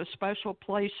had a special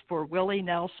place for Willie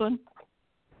Nelson,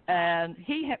 and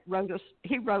he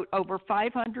wrote over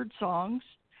 500 songs,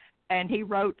 and he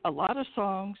wrote a lot of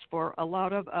songs for a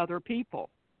lot of other people.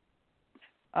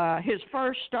 His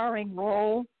first starring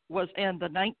role was in the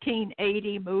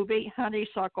 1980 movie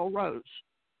Honeysuckle Rose,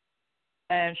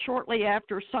 and shortly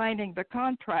after signing the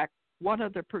contract, one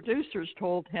of the producers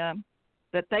told him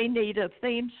that they need a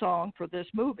theme song for this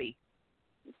movie.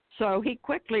 So he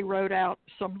quickly wrote out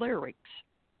some lyrics.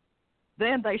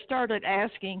 Then they started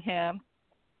asking him,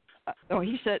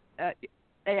 they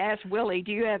asked Willie,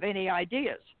 do you have any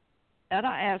ideas? And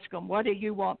I asked him, what do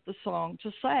you want the song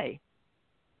to say?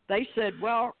 They said,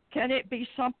 well, can it be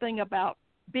something about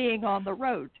being on the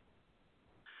road?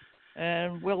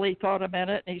 And Willie thought a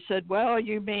minute, and he said, well,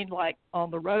 you mean like on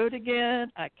the road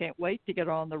again? I can't wait to get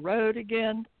on the road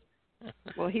again.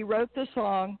 Well, he wrote the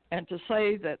song, and to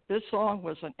say that this song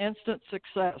was an instant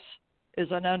success is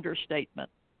an understatement.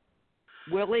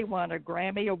 Willie won a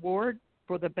Grammy Award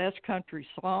for the Best Country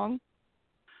Song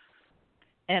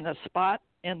and a spot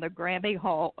in the Grammy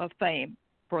Hall of Fame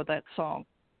for that song.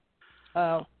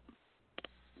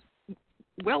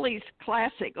 Willie's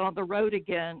classic, On the Road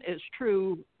Again, is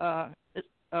true. My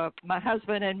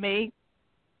husband and me,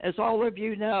 as all of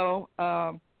you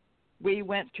know, we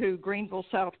went to Greenville,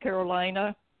 South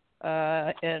Carolina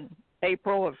in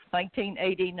April of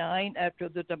 1989 after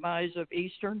the demise of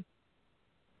Eastern.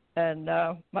 And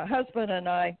my husband and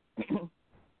I,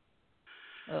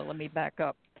 let me back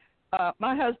up.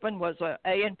 My husband was an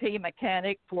A&P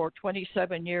mechanic for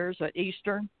 27 years at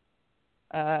Eastern.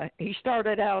 He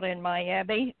started out in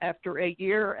Miami after a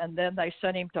year, and then they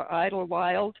sent him to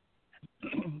Idlewild.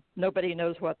 Nobody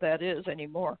knows what that is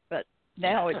anymore, but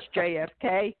now it's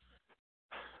JFK.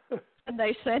 And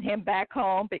they sent him back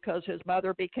home because his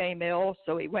mother became ill,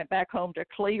 so he went back home to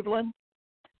Cleveland,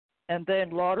 and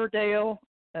then Lauderdale,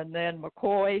 and then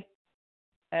McCoy,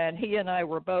 and he and I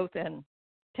were both in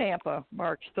Tampa,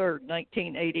 March 3rd,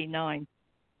 1989.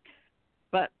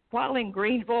 But while in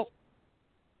Greenville,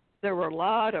 there were a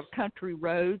lot of country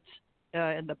roads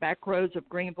in the back roads of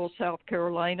Greenville, South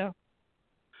Carolina.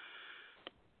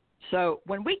 So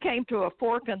when we came to a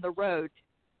fork in the road,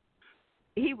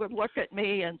 he would look at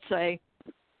me and say,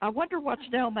 I wonder what's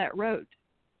down that road.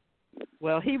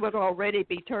 Well, he would already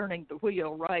be turning the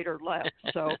wheel right or left.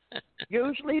 So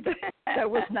usually there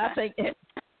was nothing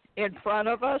in front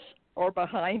of us or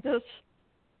behind us.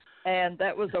 And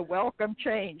that was a welcome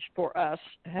change for us,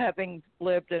 having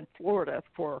lived in Florida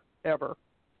forever.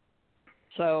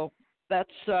 So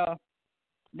that's,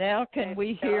 now can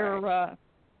we hear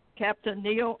Captain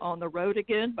Neil, On the Road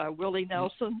Again by Willie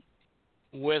Nelson?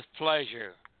 With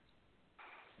pleasure.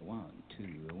 1,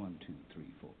 2, 1, 2,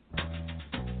 3, 4.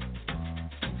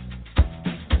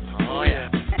 Oh, yeah.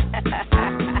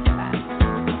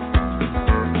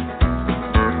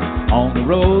 On the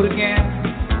road again.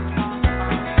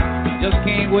 Just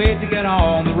can't wait to get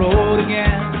on the road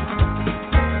again.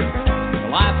 The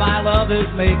life I love is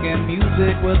making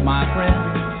music with my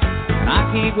friends, and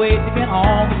I can't wait to get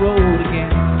on the road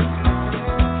again.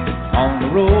 On the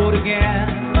road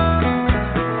again.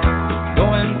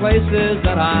 Going places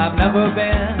that I've never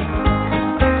been,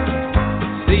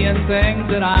 seeing things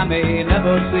that I may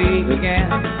never see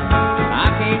again. I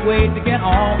can't wait to get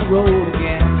on the road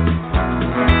again.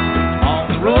 On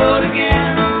the road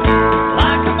again,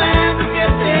 like a band of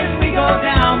gypsies, we go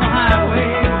down the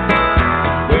highway.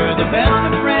 We're the best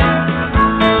of friends,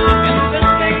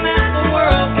 insisting that the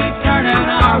world keeps turning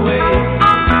our way,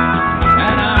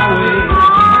 and our way is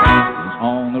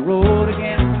on the road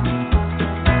again.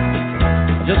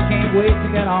 Just can't wait to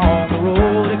get on the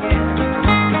road again.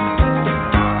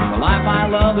 The life I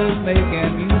love is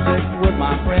making music with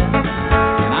my friends,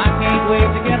 and I can't wait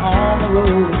to get on the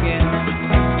road again.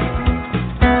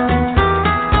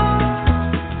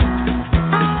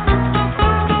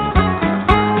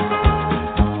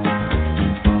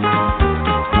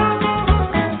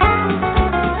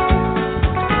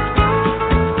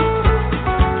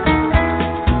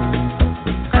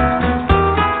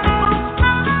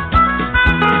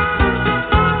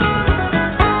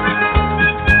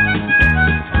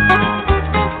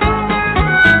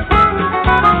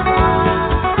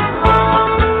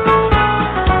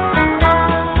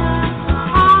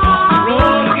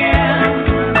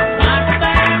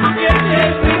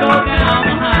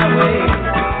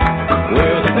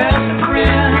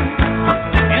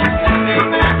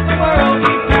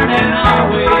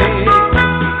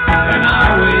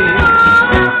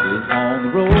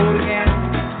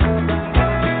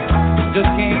 just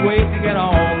can't wait to get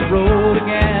on the road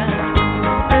again.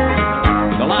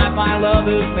 The life I love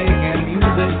is making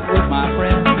music with my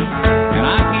friends, and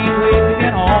I can't wait to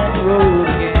get on the road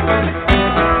again.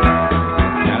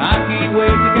 And I can't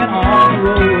wait to get on the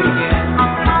road again.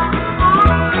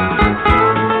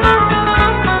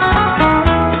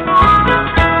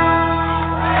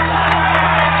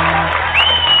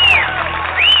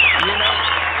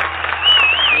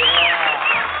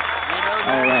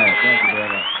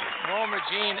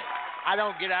 I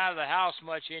don't get out of the house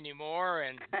much anymore,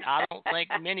 and I don't think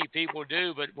many people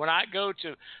do, but when I go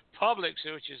to Publix,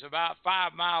 which is about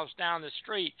 5 miles down the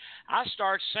street, I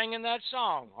start singing that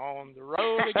song, On the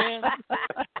Road Again.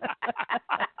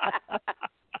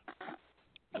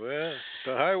 Well,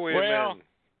 the Highwayman.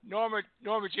 Norma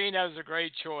Jean, that was a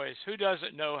great choice. Who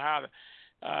doesn't know how to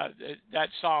that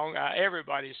song?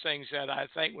 Everybody sings that, I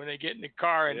think, when they get in the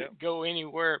car and go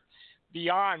anywhere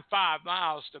beyond 5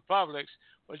 miles to Publix.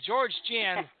 Well, George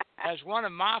Ginn has one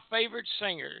of my favorite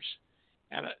singers,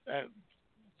 and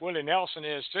Willie Nelson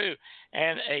is too,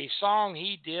 and a song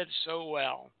he did so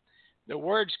well. The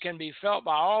words can be felt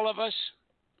by all of us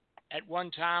at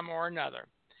one time or another.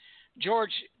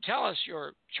 George, tell us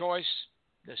your choice,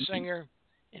 the singer,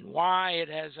 and why it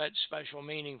has that special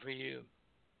meaning for you.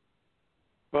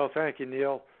 Well, thank you,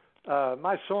 Neil.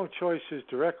 My song choice is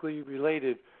directly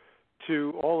related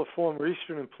to all the former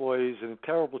Eastern employees and the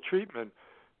terrible treatment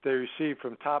they received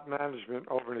from top management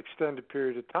over an extended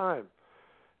period of time.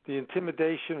 The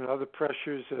intimidation and other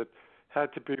pressures that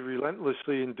had to be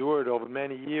relentlessly endured over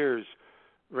many years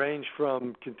range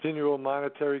from continual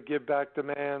monetary give-back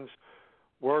demands,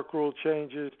 work rule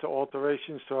changes, to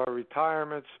alterations to our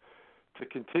retirements, to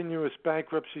continuous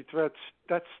bankruptcy threats.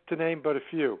 That's to name but a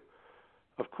few.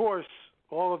 Of course,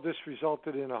 all of this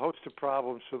resulted in a host of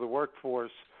problems for the workforce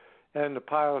and the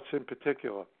pilots in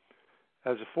particular.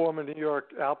 As a former New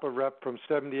York ALPA rep from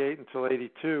 78 until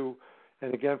 82,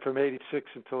 and again from 86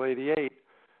 until 88,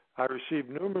 I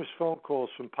received numerous phone calls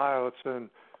from pilots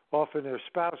and often their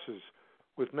spouses,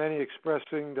 with many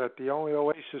expressing that the only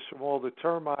oasis from all the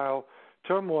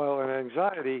turmoil and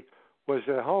anxiety was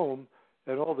their home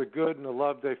and all the good and the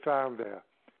love they found there.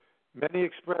 Many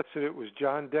expressed that it was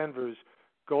John Denver's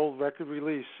gold record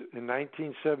release in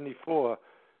 1974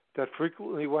 that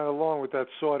frequently went along with that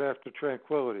sought-after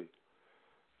tranquility.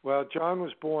 Well, John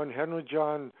was born Henry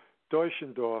John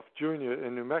Deutschendorf, Jr.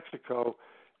 in New Mexico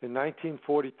in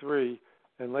 1943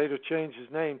 and later changed his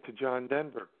name to John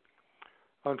Denver.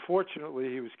 Unfortunately,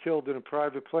 he was killed in a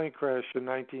private plane crash in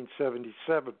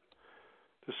 1977.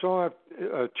 The song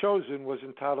I've chosen was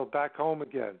entitled Back Home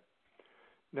Again.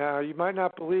 Now, you might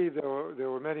not believe there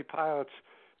were many pilots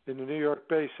in the New York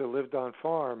base that lived on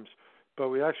farms, but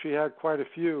we actually had quite a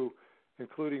few,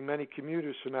 including many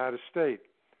commuters from out of state.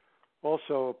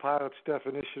 Also, a pilot's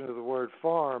definition of the word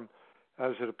farm,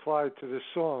 as it applied to this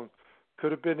song,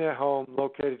 could have been their home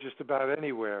located just about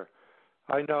anywhere.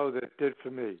 I know that it did for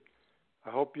me.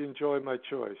 I hope you enjoy my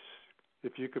choice.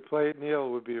 If you could play it, Neil, it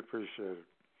would be appreciated.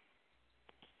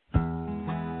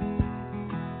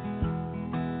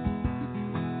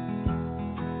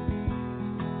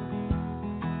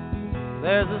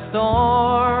 There's a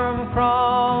storm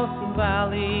across the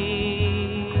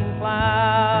valley,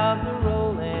 clouds are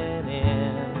rolling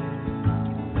in.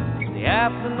 The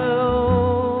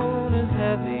afternoon is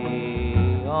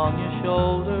heavy on your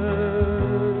shoulders.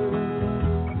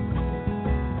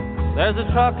 There's a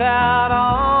truck out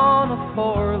on the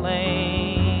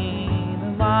 4-lane,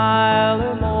 a mile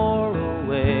or more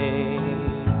away.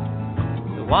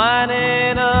 The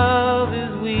whining of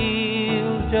his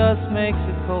wheels just makes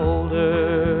it colder.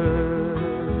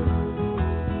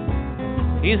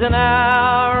 He's an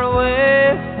hour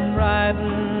away from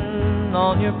riding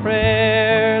on your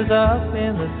prayers up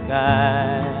in the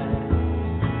sky.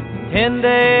 10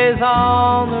 days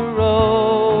on the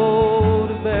road,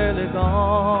 barely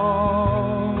gone.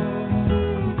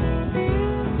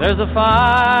 There's a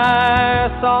fire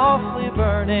softly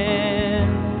burning,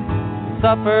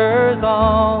 supper's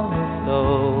on the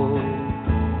stove.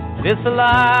 It's the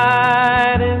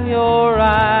light in your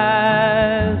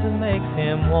eyes that makes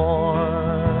him warm.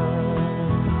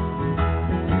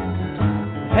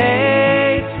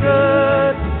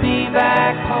 Hatred to be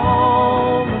back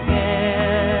home again.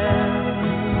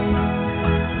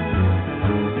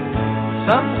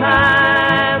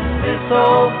 Sometimes this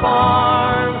old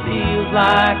farm feels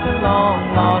like a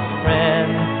long-lost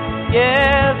friend.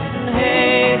 Yes, and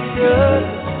hatred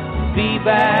to be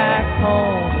back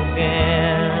home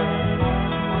again.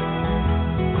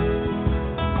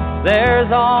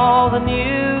 There's all the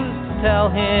news to tell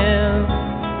him.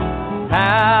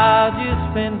 How'd you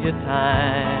spend your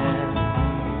time?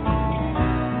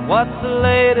 What's the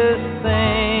latest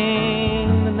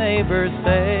thing the neighbors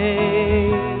say?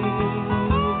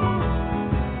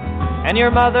 And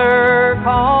your mother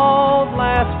called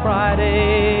last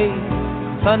Friday.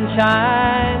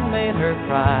 Sunshine made her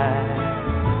cry.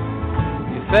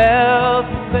 You felt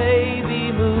the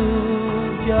baby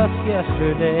move just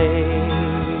yesterday.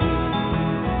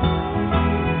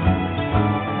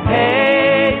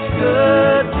 Hey, it's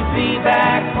good to be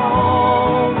back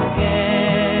home again.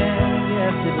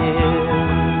 Yes, it is.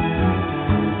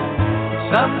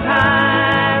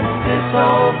 Sometimes this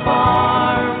old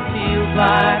farm feels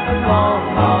like a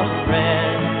long lost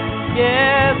friend.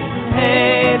 Yes, and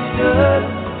hey, it's good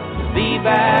to be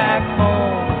back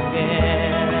home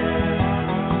again.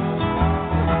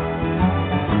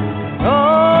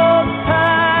 Oh, the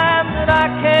time that I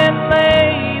can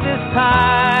lay this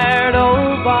tired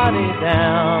old body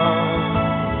down,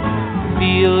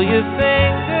 feel your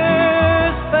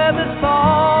fingers feather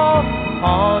soft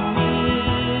on me.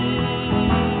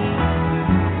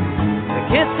 The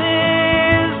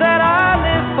kisses that I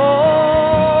live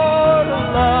for, the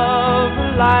love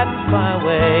that lights my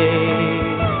way,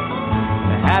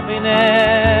 the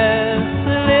happiness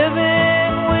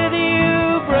living with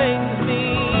you brings me.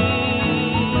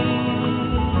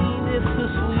 It's the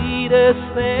sweetest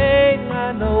thing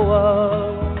I know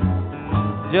of,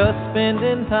 just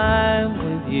spending time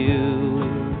with you.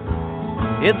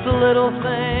 It's the little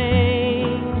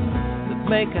things that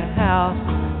make a house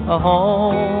a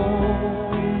home.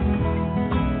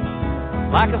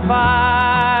 Like a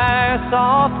fire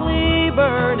softly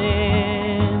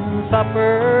burning,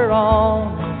 supper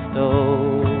on the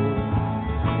stove,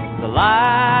 the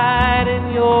light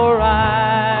in your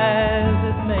eyes,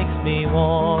 it makes me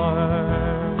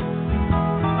warm.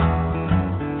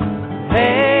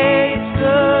 Hey, it's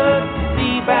good to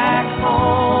be back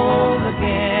home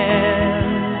again.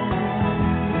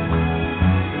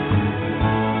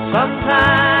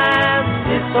 Sometimes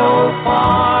this old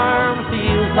farm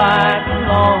feels like a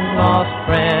long lost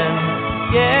friend.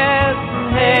 Yes,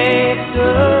 and hey, it's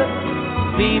good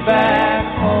to be back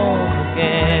home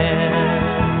again.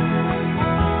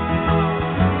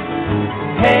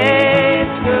 Hey,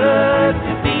 it's good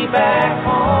to be back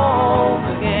home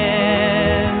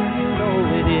again. You know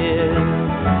it is.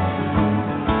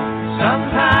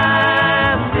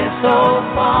 Sometimes this old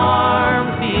farm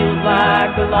feels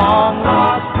like a long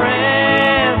lost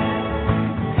friend.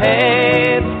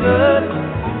 Hey, it's good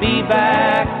to be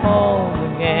back home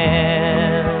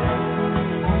again.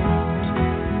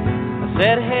 I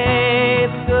said, hey,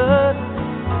 it's good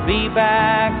to be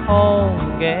back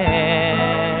home again.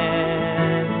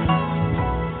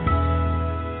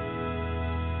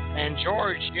 And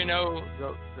George, you know,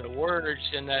 the words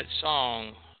in that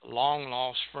song, Long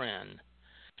Lost Friend,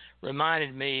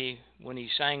 reminded me when he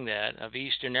sang that of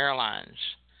Eastern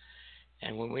Airlines.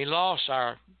 And when we lost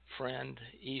our friend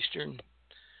Eastern,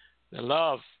 the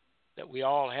love that we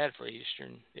all had for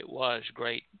Eastern, it was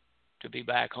great to be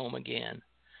back home again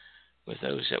with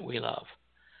those that we love.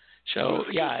 So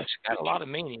yeah, it's got a lot of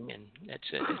meaning, and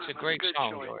it's a great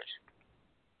song, choice. George.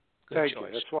 Good Thank choice.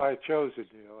 you. That's why I chose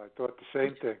it, Neil. I thought the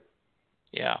same thing.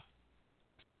 Yeah.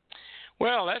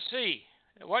 Well, let's see.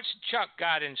 What's Chuck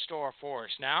got in store for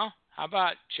us now? How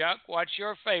about, Chuck, what's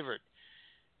your favorite?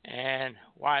 And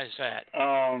why is that?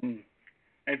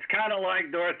 It's kind of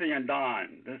like Dorothy and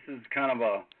Don. This is kind of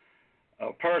a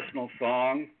personal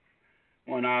song.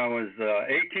 When I was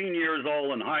 18 years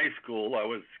old in high school, I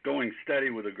was going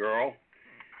steady with a girl,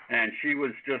 and she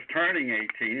was just turning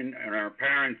 18, and her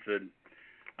parents had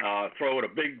thrown a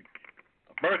big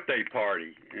birthday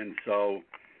party. And so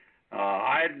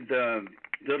I'd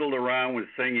diddled around with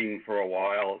singing for a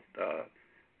while,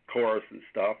 chorus and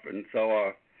stuff. And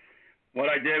so what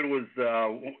I did was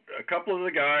a couple of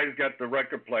the guys got the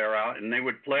record player out, and they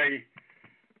would play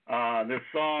this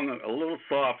song a little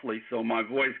softly, so my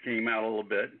voice came out a little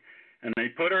bit. And they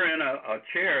put her in a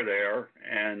chair there,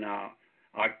 and of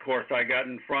course I got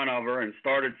in front of her and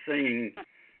started singing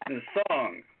this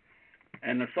song.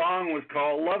 And the song was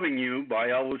called Loving You by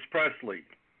Elvis Presley.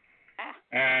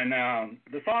 And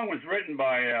the song was written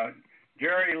by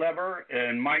Jerry Lever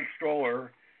and Mike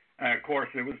Stroller, and of course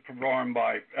it was performed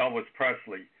by Elvis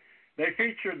Presley. They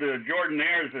featured the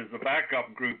Jordanaires as the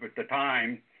backup group at the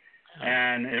time,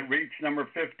 and it reached number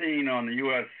 15 on the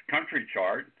U.S. country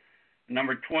chart,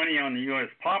 number 20 on the U.S.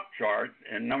 pop chart,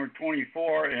 and number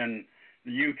 24 in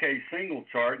the U.K. single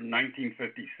chart in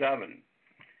 1957.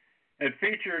 It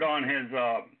featured on his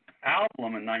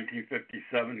album in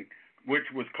 1957,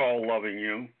 which was called Loving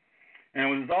You, and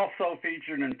it was also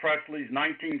featured in Presley's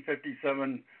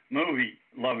 1957 movie,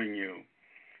 Loving You.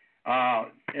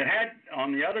 It had,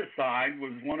 on the other side,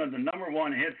 was one of the number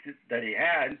one hits that he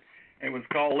had. It was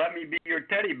called "Let Me Be Your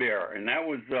Teddy Bear," and that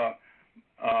was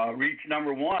reached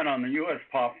number one on the U.S.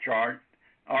 pop chart,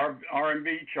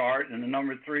 R&B chart, and the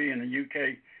number 3 in the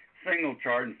UK single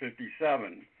chart in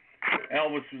 '57.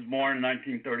 Elvis was born in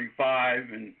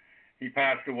 1935, and he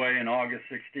passed away on August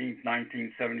 16,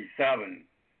 1977.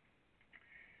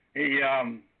 He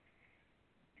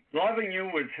 "Loving You"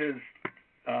 was his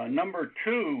number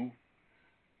 2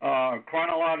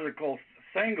 chronological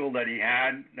single that he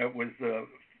had. That was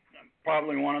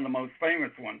probably one of the most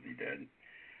famous ones he did.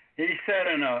 He said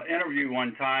in an interview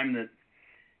one time that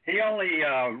he only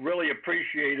really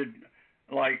appreciated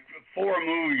like 4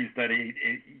 movies that he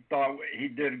thought he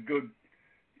did good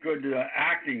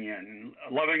acting in.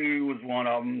 "Loving You" was one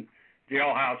of them.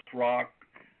 "Jailhouse Rock."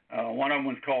 One of them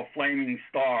was called "Flaming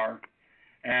Star,"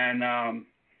 and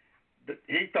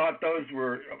he thought those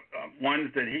were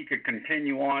ones that he could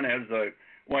continue on as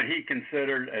what he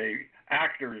considered a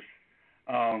actor's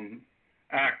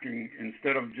acting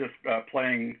instead of just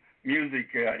playing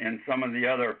music in some of the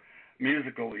other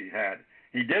musicals he had.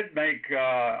 He did make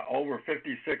over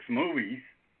 56 movies,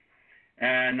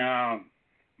 and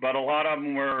but a lot of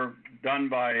them were done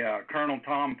by Colonel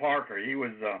Tom Parker.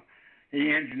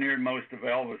 He engineered most of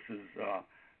Elvis's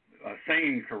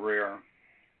singing career.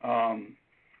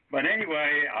 But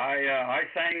anyway, I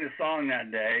sang the song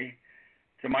that day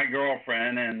to my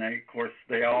girlfriend, and of course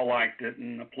they all liked it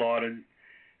and applauded.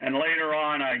 And later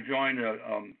on, I joined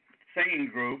a singing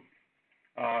group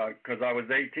because I was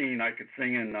 18. I could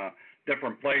sing in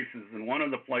different places, and one of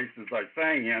the places I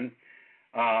sang in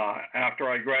after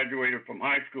I graduated from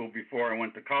high school before I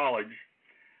went to college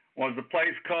was a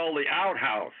place called the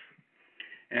Outhouse.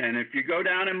 And if you go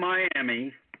down in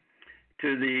Miami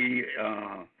to the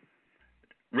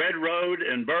Red Road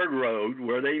and Bird Road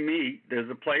where they meet, there's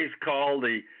a place called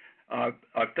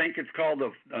I think it's called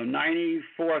the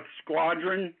 94th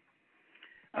Squadron.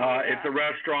 It's a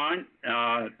restaurant.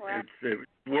 It's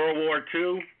World War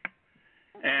II.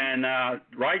 And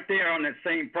right there on that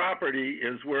same property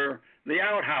is where the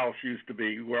Outhouse used to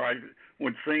be, where I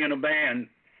would sing in a band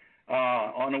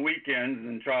on the weekends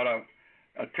and try to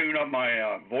tune up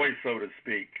my voice, so to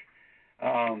speak.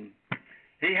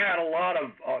 He had a lot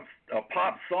of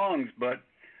pop songs, but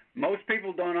most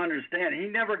people don't understand. He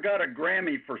never got a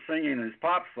Grammy for singing his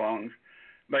pop songs,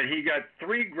 but he got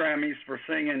 3 Grammys for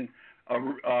singing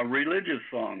religious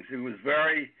songs. He was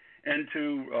very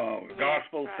into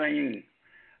gospel singing.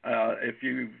 If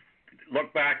you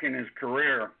look back in his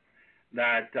career,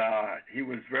 that he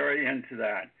was very into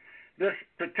that. This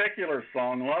particular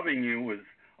song, "Loving You," was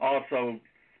also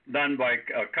done by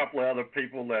a couple of other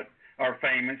people that are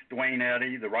famous, Dwayne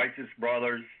Eddy, the Righteous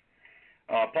Brothers,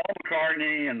 Paul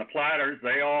McCartney, and the Platters.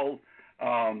 They all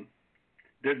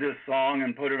did this song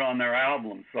and put it on their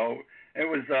album. So it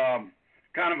was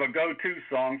kind of a go-to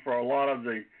song for a lot of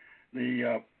the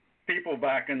people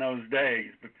back in those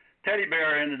days. But Teddy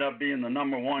Bear ended up being the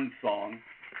number 1 song.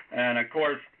 And, of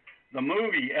course, the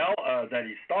movie that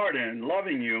he starred in,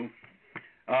 "Loving You,"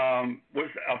 was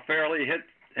a fairly hit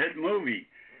movie.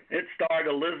 It starred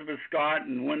Elizabeth Scott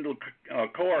and Wendell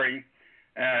Corey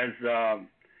as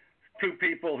 2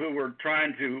 people who were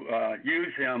trying to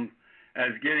use him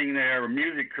as getting their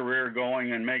music career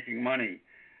going and making money.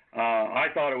 I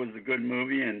thought it was a good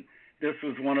movie, and this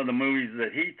was one of the movies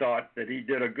that he thought that he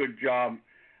did a good job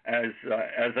as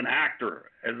an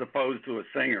actor as opposed to a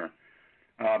singer.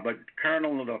 But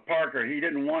Colonel Parker, he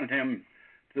didn't want him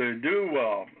to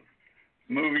do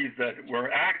movies that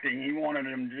were acting. He wanted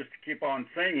him just to keep on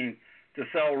singing to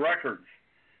sell records.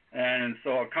 And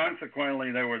so consequently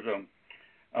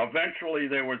eventually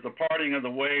there was a parting of the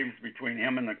waves between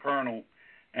him and the Colonel,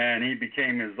 and he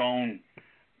became his own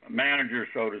manager,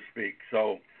 so to speak.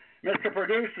 So, Mr.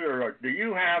 Producer, do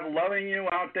you have "Loving You"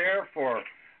 out there for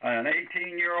an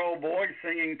 18-year-old boy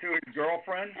singing to his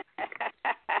girlfriend?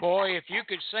 Boy, if you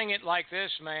could sing it like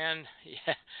this, man,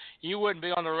 you wouldn't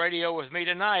be on the radio with me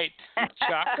tonight,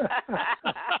 Chuck.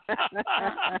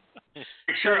 I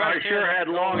sure had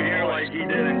long hair like he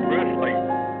did in Grizzly.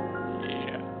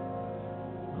 Yeah.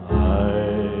 I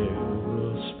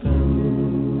will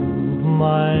spend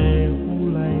my whole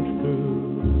life through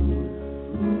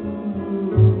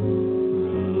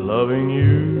loving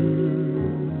you,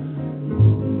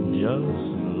 just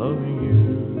loving you.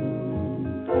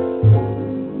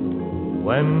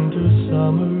 Winter,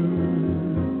 summer,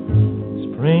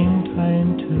 springtime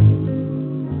too.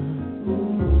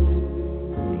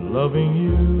 Loving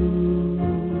you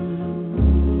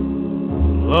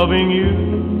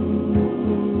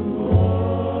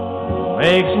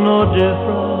makes no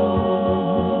difference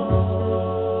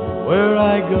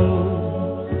go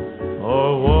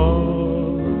or what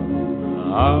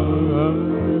I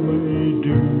may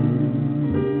do.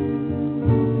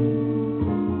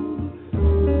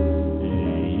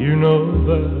 You know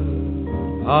that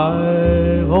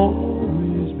I'll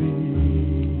always be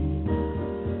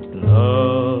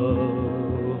loving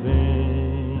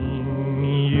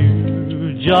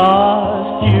you,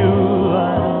 just you.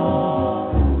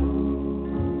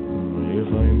 If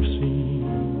I'm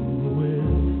seen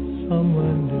with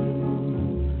someone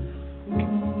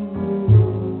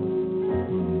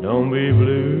new, don't be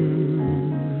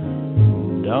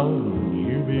blue, don't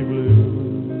you be blue.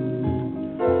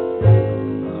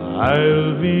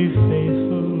 I'll be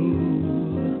faithful,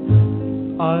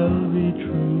 I'll be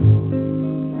true,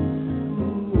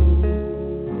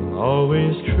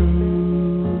 always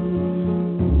true,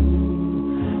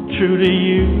 true to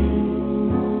you.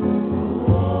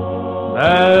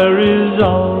 There is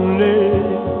only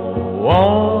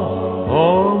one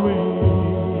for me,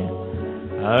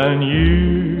 and you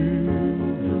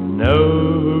know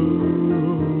who.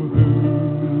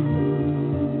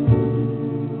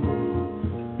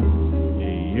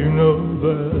 You know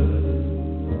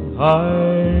that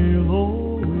I'll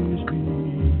always be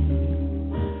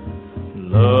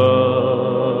loving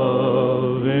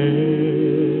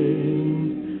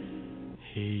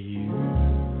you.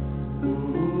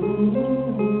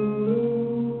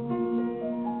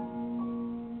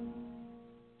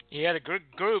 He had a good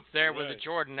group there with the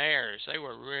Jordanaires. They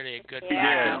were really a good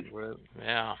group.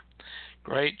 Yeah.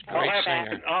 Great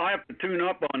singer. I'll have to tune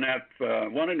up on that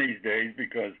one of these days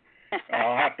because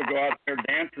I'll have to go out there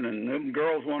dancing and them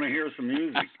girls want to hear some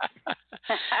music.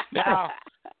 Now,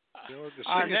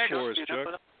 our next, for us, Chuck.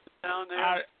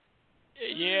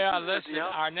 Listen,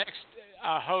 our next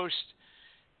host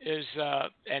is,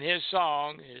 and his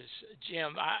song is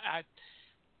Jim.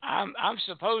 I'm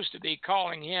supposed to be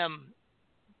calling him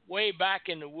way back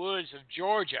in the woods of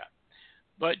Georgia,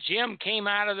 but Jim came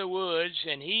out of the woods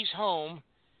and he's home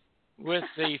with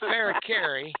the Farrah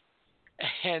Carey,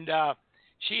 and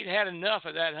she'd had enough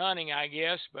of that hunting, I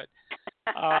guess, but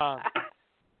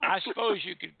I suppose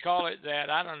you could call it that.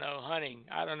 I don't know, hunting.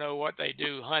 I don't know what they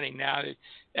do hunting now.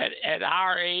 At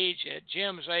our age, at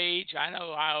Jim's age, I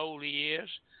know how old he is,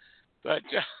 but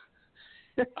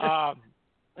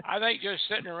I think just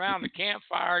sitting around the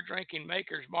campfire drinking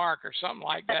Maker's Mark or something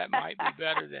like that might be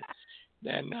better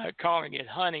than calling it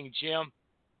hunting, Jim.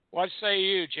 What say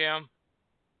you, Jim?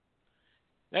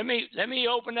 Let me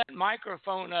open that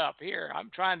microphone up here. I'm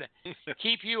trying to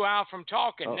keep you out from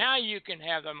talking. Oh. Now you can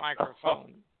have the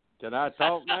microphone. Can I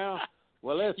talk now?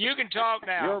 Well, listen. You can talk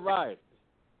now. You're right.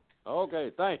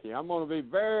 Okay, thank you. I'm going to be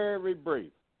very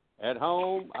brief. At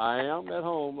home, I am at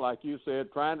home, like you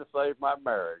said, trying to save my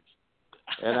marriage.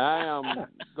 And I am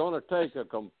going to take a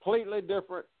completely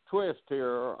different twist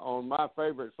here on my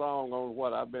favorite song on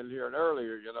what I've been hearing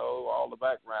earlier, all the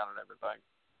background and everything.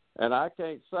 And I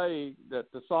can't say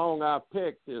that the song I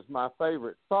picked is my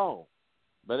favorite song.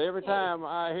 But every time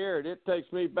I hear it, it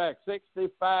takes me back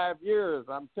 65 years.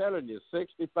 I'm telling you,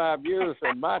 65 years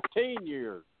from my teen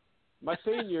years. My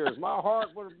heart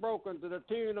was broken to the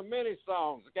tune of many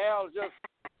songs. The gal just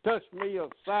tossed me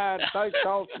aside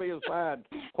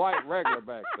quite regular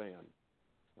back then.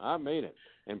 I mean it.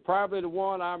 And probably the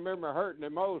one I remember hurting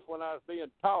the most when I was being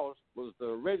tossed was the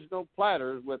original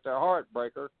Platters with their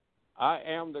Heartbreaker, I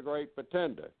Am the Great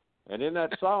Pretender. And in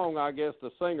that song, I guess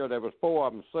the singer, there was four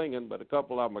of them singing, but a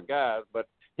couple of them are guys, but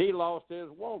he lost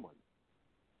his woman.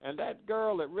 And that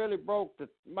girl that really broke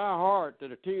my heart to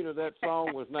the tune of that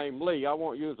song was named Lee. I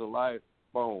won't use a live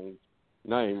phone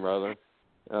name, rather.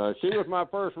 She was my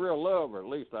first real love, or at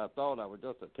least I thought. I was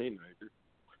just a teenager.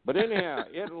 But anyhow,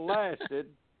 it lasted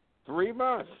 3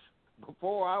 months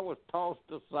before I was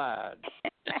tossed aside.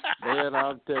 Then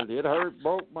I'll tell you,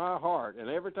 broke my heart. And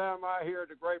every time I hear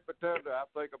The Great Pretender, I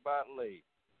think about Lee.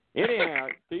 Anyhow,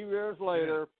 a few years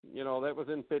later, that was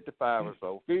in 55 or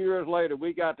so. A few years later,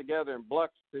 we got together in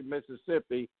Biloxi,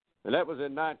 Mississippi, and that was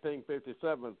in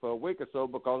 1957 for a week or so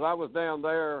because I was down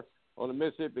there on the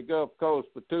Mississippi Gulf Coast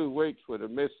for 2 weeks with the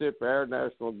Mississippi Air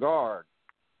National Guard.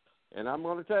 And I'm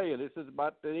going to tell you, this is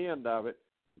about the end of it.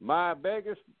 My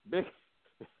biggest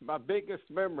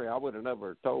memory, I would have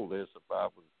never told this if I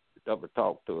was ever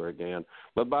talked to her again,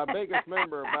 but my biggest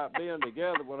memory about being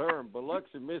together with her in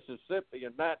Biloxi, Mississippi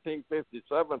in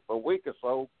 1957 for a week or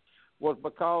so was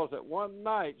because at one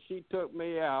night she took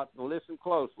me out, and listen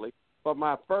closely, for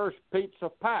my first pizza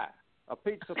pie. A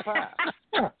pizza pie.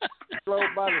 She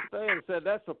drove by the stand and said,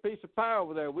 "That's a piece of pie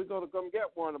over there. We're going to come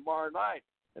get one tomorrow night."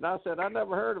 And I said, I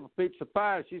never heard of a pizza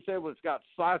pie. She said, well, it's got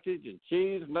sausage and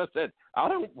cheese. And I said, I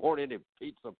don't want any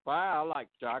pizza pie. I like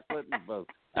chocolate and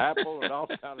apple and all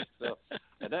kind of stuff.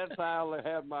 And that's how I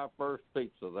had my first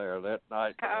pizza there that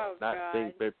night,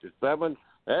 1957.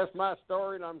 That's my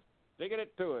story, and I'm sticking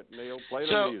it to it, Neil. Play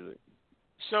the music.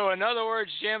 So, in other words,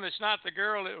 Jim, it's not the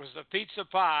girl, it was the pizza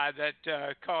pie that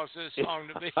caused this song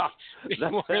to be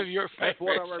one of your favorites. That's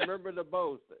what I remember the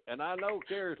most. And I know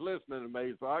Carrie's listening to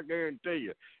me, so I guarantee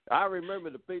you, I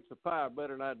remember the pizza pie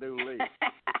better than I do Lee.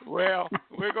 Well,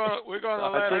 we're gonna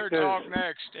let her talk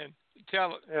next and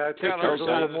tell her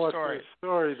side of the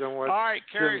story than what. All right,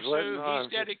 Carrie Sue,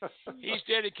 he's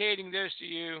dedicating this to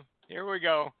you. Here we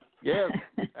go. Yes,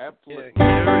 absolutely.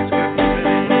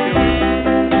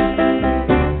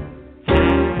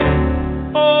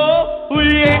 Oh,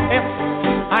 yes,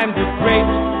 I'm the great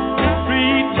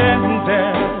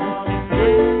pretender,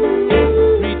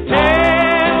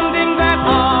 pretending that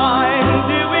I'm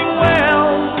doing well.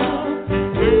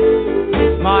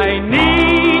 My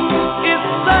need is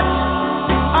such,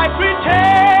 I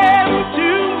pretend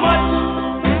too much.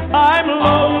 I'm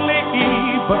lonely,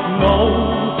 but no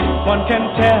one can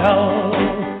tell.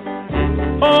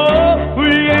 Oh,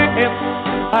 yes,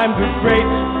 I'm the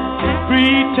great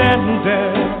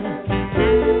pretender,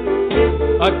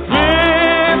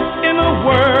 adrift in a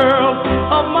world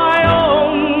of my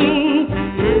own.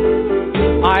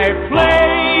 I play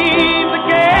the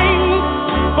game,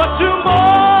 but to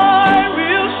my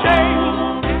real shame,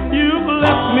 you've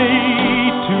left me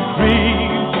to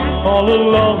grieve all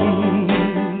alone.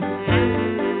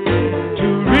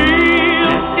 Too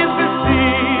real is the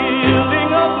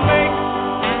feeling of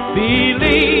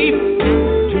make-believe.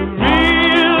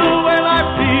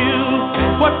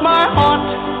 What my heart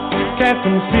can't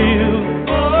conceal.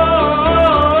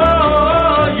 Oh,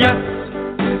 yes,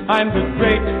 I'm the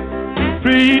great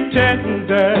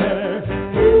pretender,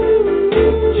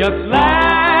 just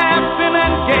laughing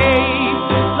and gay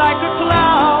like a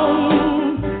clown.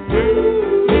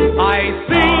 I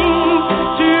seem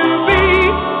to be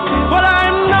what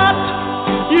I'm not.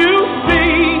 You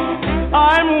see,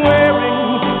 I'm wearing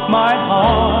my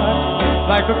heart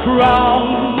like a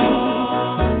crown.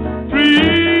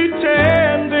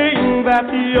 Pretending that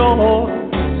you're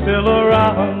still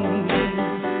around.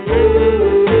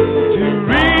 Too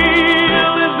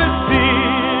real is this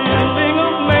feeling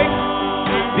of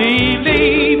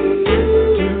make-believe.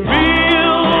 Too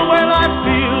real when I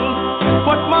feel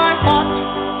what my heart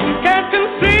can't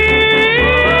conceal.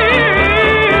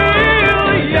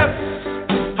 Yes,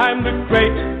 I'm the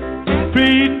great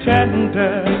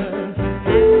pretender,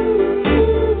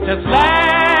 just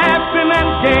laughing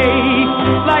and gay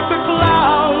like a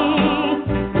clown.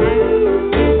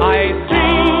 I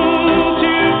seem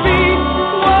to be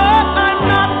what I'm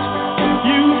not.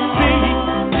 You see,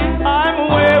 I'm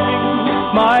wearing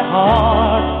my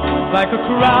heart like a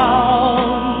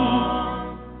crown,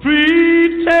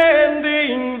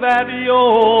 pretending that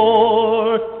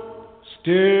you're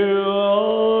still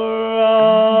around.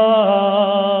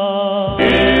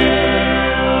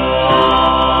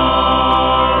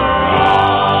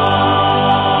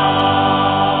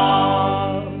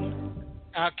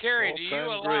 Carrie, do you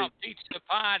allow pizza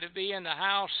pie to be in the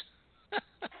house?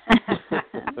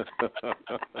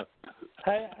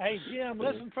 Hey, Jim,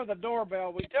 listen for the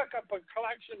doorbell. We took up a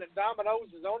collection and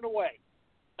Domino's is on the way.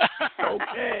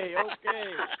 Okay.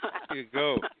 Here you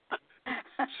go.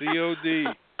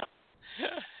 COD.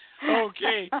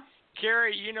 Okay.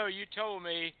 Carrie, you told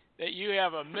me that you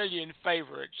have a million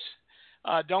favorites.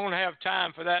 Don't have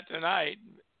time for that tonight.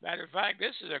 Matter of fact,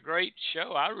 this is a great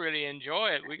show. I really enjoy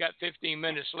it. We got 15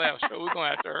 minutes left, so we're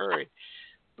going to have to hurry.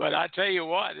 But I tell you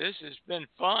what, this has been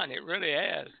fun. It really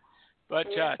has. But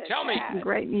tell me.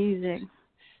 Great music.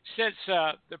 Since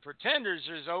the Pretenders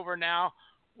is over now,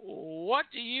 what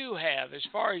do you have as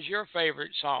far as your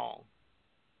favorite song?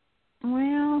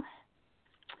 Well,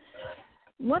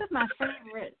 one of my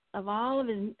favorite of all of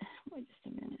his, wait just a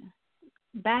minute.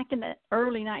 Back in the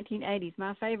early 1980s,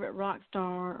 my favorite rock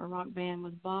star or rock band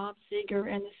was Bob Seger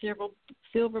and the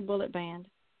Silver Bullet Band.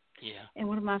 Yeah. And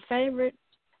one of my favorite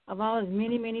of all his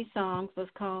many, many songs was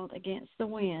called Against the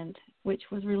Wind, which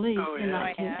was released in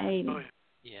 1980. Oh,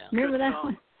 yeah. Remember that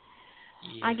one?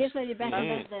 Yes. I guess maybe back in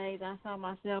those days I saw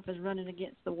myself as running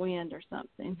against the wind or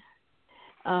something.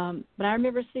 But I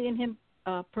remember seeing him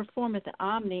perform at the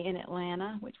Omni in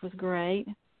Atlanta, which was great.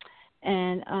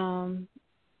 And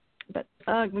but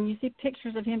when you see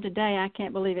pictures of him today, I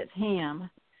can't believe it's him.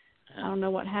 I don't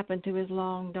know what happened to his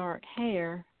long dark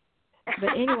hair.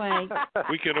 But anyway,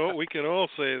 we can all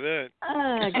say that.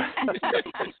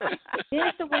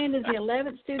 Against the Wind is the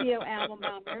 11th studio album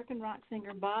by American rock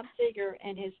singer Bob Seger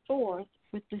and his 4th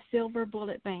with the Silver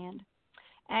Bullet Band.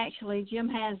 Actually, Jim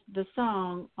has the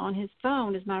song on his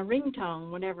phone as my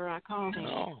ringtone whenever I call him.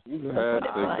 Oh, that's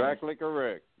exactly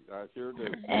correct. I sure do.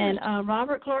 And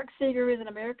Robert Clark Seger is an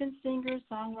American singer,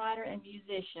 songwriter, and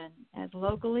musician. As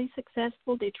locally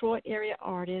successful Detroit area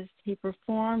artist, he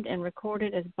performed and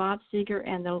recorded as Bob Seger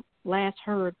and the Last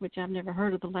Herd, which I've never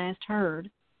heard of the Last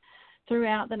Herd,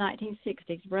 throughout the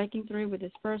 1960s, breaking through with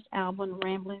his first album,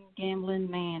 Ramblin' Gamblin'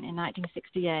 Man, in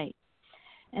 1968.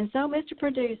 And so, Mr.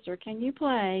 Producer, can you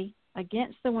play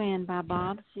Against the Wind by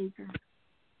Bob Seger?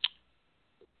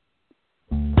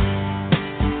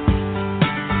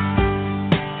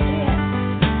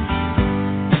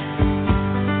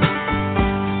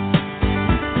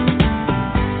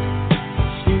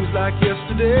 Like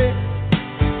yesterday,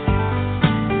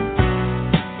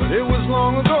 but it was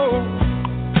long ago.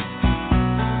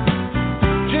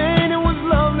 Jane, it was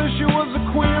lovely, she was the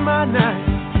queen of my night.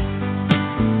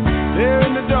 There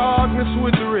in the darkness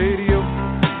with the radio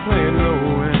playing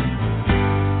low,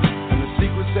 and the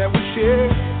secrets that we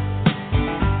shared,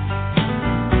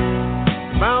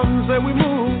 the mountains that we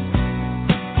moved,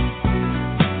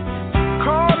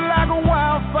 caught like a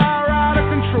wildfire out of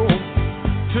control,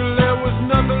 till there was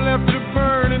nothing left to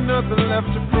burn and nothing left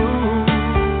to prove.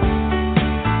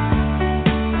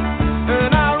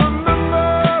 And I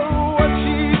remember what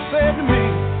she said to me,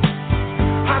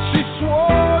 how she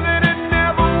swore that it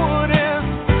never would end.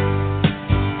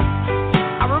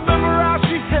 I remember how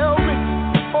she held me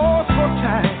oh so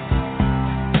tight.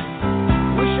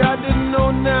 Wish I didn't know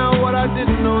now what I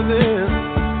didn't know then.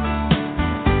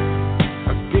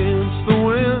 Against the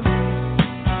wind,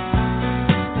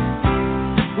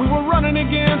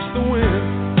 against the wind.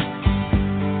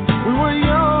 We were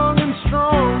young and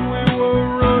strong, we were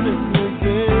running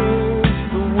against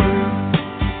the wind.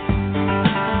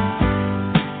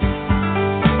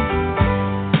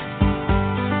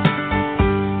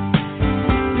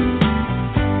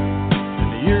 And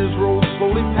the years rolled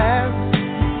slowly past,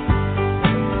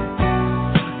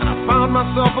 and I found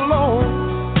myself alone,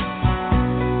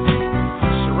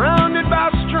 surrounded by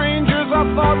strangers I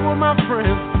thought were my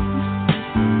friends.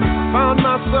 Found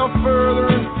myself further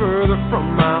and further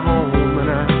from my home, and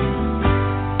I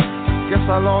guess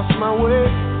I lost my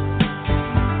way.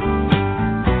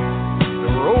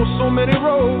 There were oh so many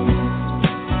roads.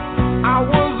 I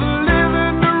was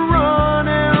living to run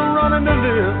and running to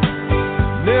live,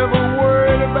 never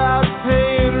worried about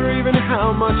paying or even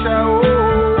how much I owe.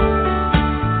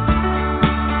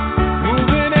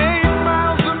 Moving 8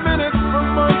 miles a minute for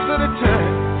months at a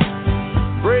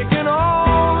time, breaking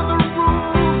all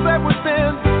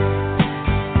within.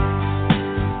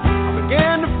 I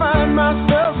began to find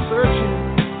myself searching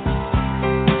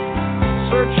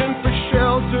for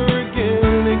shelter again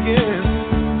and again.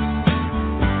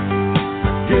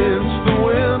 Against the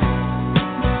wind,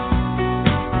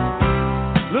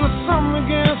 little something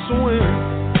against the wind.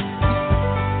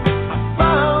 I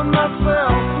found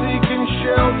myself seeking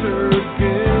shelter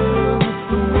against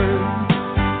the wind.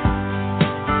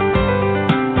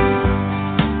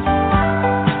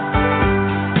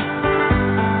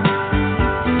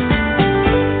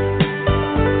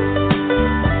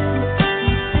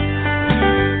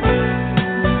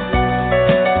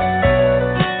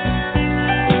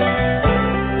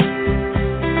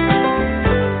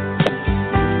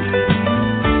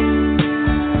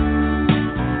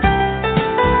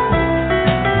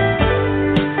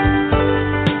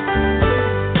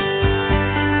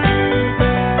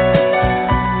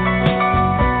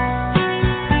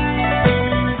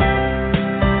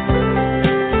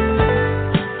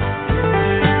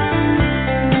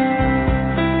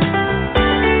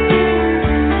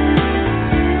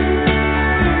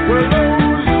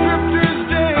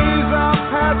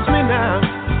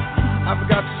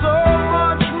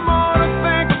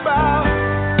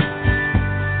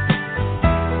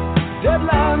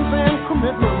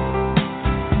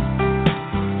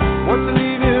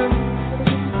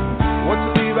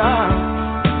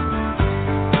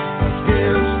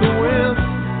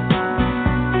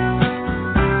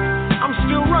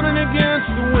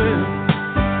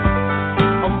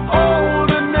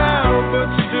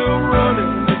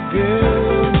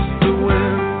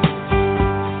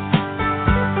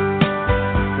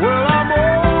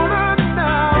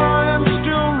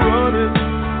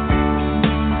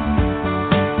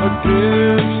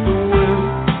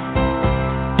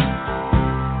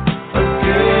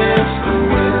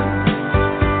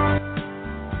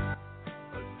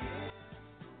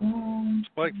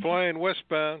 Like flying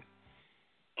westbound.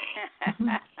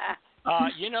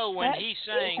 You know, when he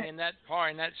sang in that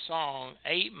part in that song,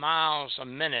 8 miles a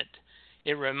minute,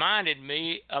 it reminded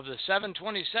me of the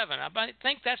 727. I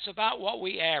think that's about what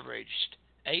we averaged,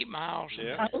 8 miles a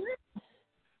minute.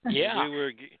 Yeah. We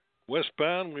were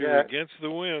westbound. We were against the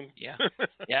wind. Yeah.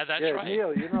 Yeah, that's right.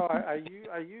 Neil, you know,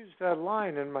 I used that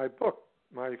line in my book,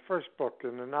 my first book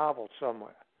in the novel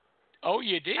somewhere. Oh,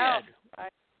 you did? Oh,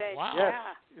 wow. Yes.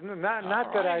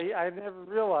 Not that right. I never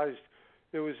realized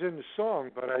it was in the song,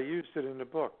 but I used it in the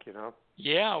book, you know.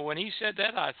 Yeah, when he said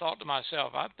that, I thought to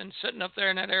myself, I've been sitting up there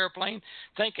in that airplane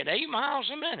thinking 8 miles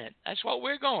a minute. That's what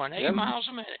we're going, 8 miles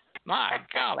a minute. My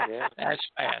golly, that's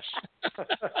fast.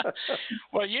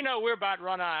 Well, you know, we're about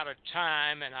running out of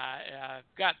time, and I've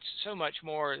got so much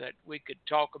more that we could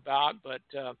talk about, but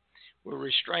we're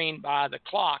restrained by the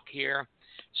clock here,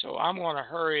 so I'm going to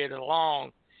hurry it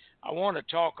along. I want to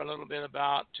talk a little bit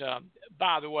about,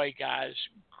 by the way, guys,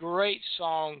 great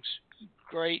songs,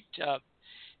 great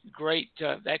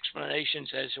explanations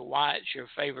as to why it's your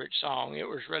favorite song. It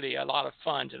was really a lot of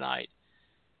fun tonight,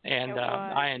 and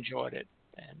I enjoyed it,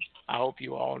 and I hope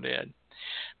you all did.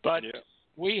 But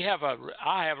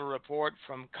I have a report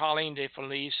from Colleen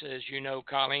DeFelice. As you know,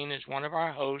 Colleen is one of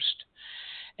our hosts,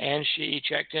 and she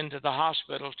checked into the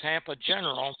hospital, Tampa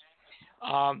General,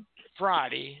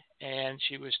 Friday, and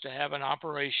she was to have an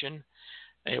operation.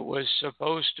 It was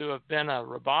supposed to have been a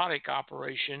robotic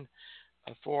operation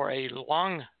for a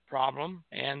lung problem,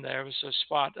 and there was a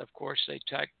spot, of course, they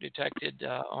detected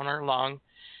on her lung,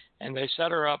 and they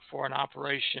set her up for an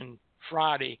operation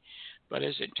Friday. But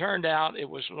as it turned out, it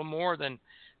was a little more than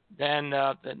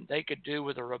they could do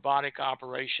with a robotic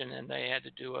operation, and they had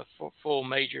to do a full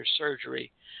major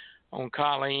surgery on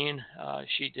Colleen.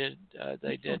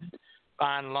 They did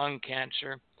find lung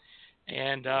cancer,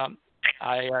 and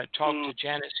I talked to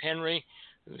Janice Henry,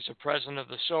 who's the president of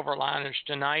the Silver Liners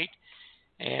tonight,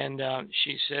 and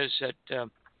she says that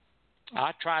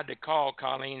I tried to call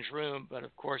Colleen's room, but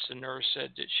of course the nurse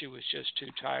said that she was just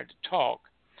too tired to talk.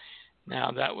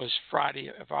 Now, that was Friday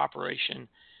of operation,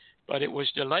 but it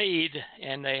was delayed,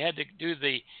 and they had to do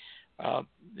the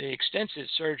extensive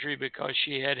surgery because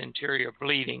she had interior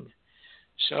bleeding.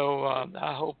 So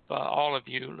I hope all of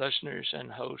you listeners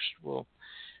and hosts will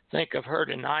think of her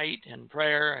tonight in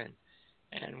prayer,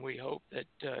 and we hope that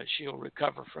she'll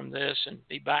recover from this and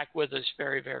be back with us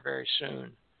very, very, very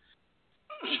soon.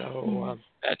 So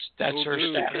that's her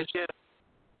status.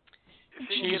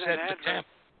 She's at the Tampa.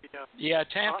 Yeah,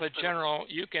 Tampa General.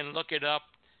 You can look it up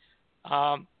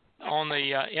on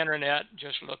the internet.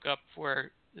 Just look up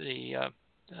where the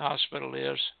hospital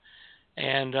is,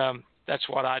 and that's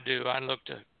what I do. I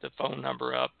looked the phone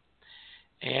number up,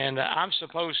 and I'm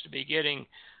supposed to be getting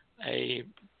a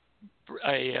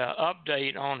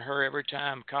update on her every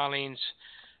time Colleen's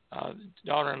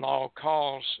daughter-in-law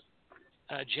calls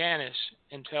Janice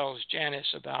and tells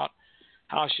Janice about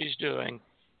how she's doing,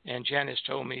 and Janice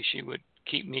told me she would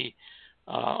keep me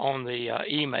on the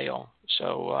email,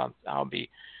 so I'll be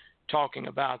talking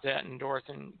about that, and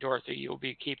Dorothy, you'll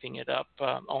be keeping it up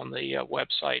on the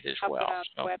website as well.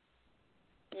 So.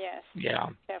 Yes. Yeah.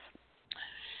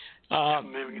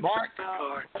 Mark,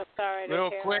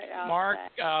 real quick, Mark,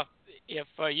 if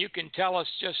you can tell us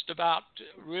just about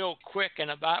real quick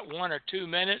in about 1 or 2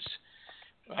 minutes,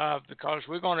 because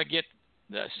we're going to get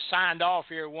signed off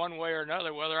here one way or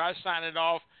another. Whether I sign it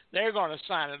off, they're going to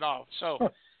sign it off.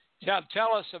 So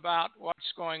tell us about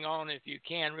what's going on, if you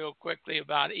can, real quickly,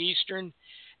 about Eastern,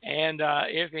 and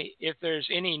if there's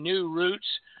any new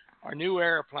routes or new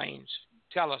airplanes.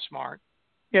 Tell us, Mark.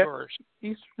 Yeah,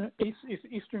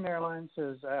 Eastern Airlines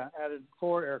has added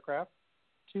 4 aircraft,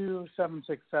 2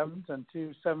 767s and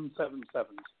 2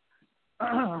 777s.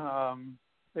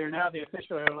 They're now the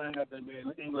official airline of the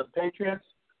New England Patriots.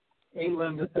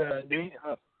 Eastern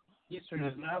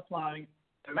is now flying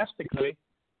domestically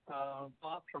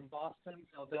from Boston,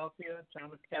 Philadelphia,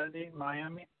 John F. Kennedy,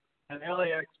 Miami, and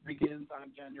LAX begins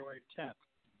on January 10th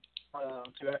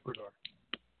to Ecuador.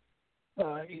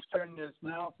 Eastern is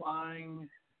now flying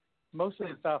mostly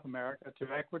in South America to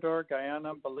Ecuador,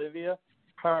 Guyana, Bolivia,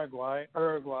 Paraguay,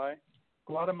 Uruguay,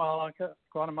 Guatemala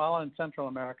and Central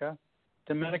America,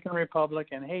 Dominican Republic,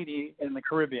 and Haiti in the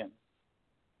Caribbean.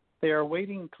 They are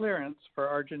waiting clearance for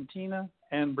Argentina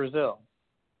and Brazil.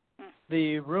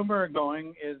 The rumor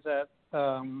going is that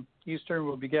Eastern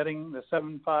will be getting the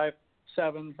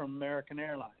 757 from American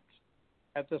Airlines.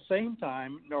 At the same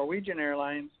time, Norwegian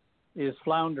Airlines is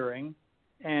floundering,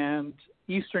 and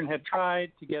Eastern had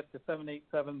tried to get the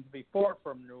 787s before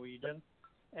from Norwegian,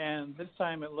 and this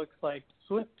time it looks like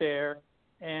Swift Air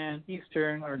and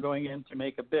Eastern are going in to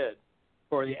make a bid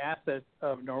for the assets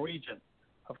of Norwegian.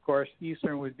 Of course,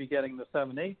 Eastern would be getting the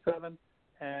 787,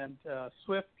 and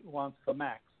Swift wants the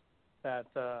Max that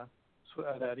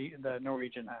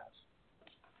Norwegian has.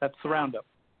 That's the roundup.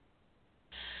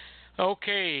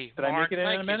 Okay, Did Mark, I make it in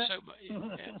thank a minute? you so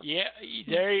much. Yeah,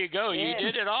 there you go. You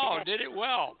did it all. Did it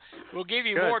well. We'll give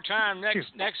you more time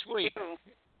next week.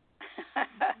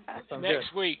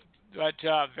 Next week. But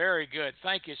very good.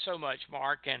 Thank you so much,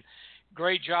 Mark, and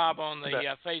great job on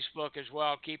the Facebook as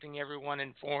well, keeping everyone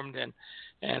informed and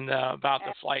about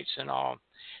the flights and all.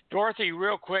 Dorothy,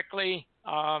 real quickly,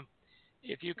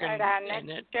 if you can. Our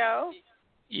next show.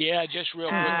 Yeah, just real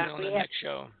quickly on the next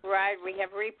show. Right, we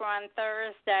have Reaper on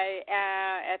Thursday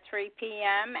at 3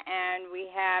 p.m. and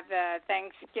we have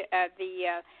Thanksgiving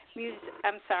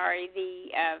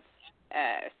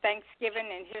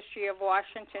and History of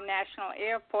Washington National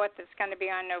Airport. That's going to be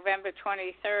on November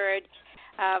 23rd,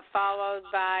 followed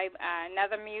by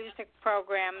another music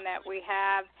program that we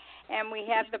have. And we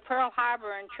have the Pearl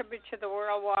Harbor and tribute to the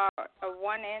World War I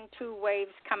and II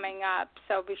waves coming up.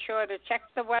 So be sure to check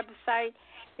the website.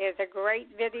 There's a great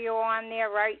video on there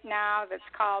right now that's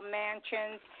called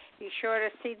Mansions. Be sure to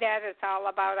see that. It's all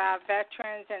about our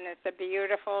veterans, and it's a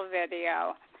beautiful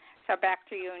video. So back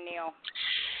to you, Neil.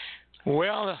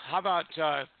 Well, how about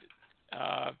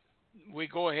we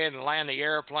go ahead and land the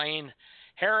airplane.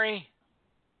 Harry,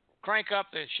 crank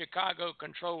up the Chicago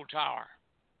Control Tower.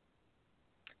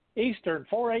 Eastern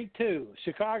 482,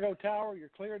 Chicago Tower, you're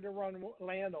cleared to land on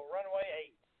runway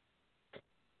 8.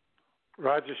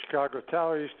 Roger, Chicago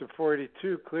Tower, Eastern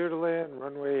 482, clear to land,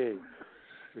 runway 8.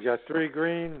 We got 3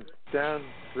 green, down,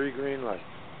 3 green lights.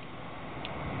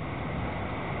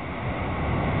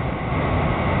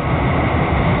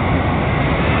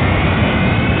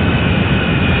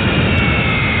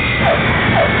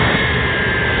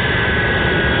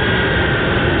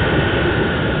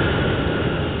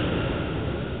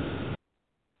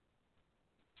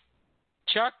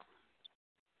 Chuck?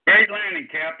 Great landing,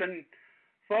 Captain.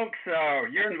 Folks,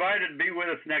 you're invited to be with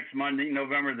us next Monday,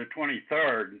 November the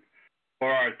 23rd,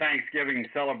 for our Thanksgiving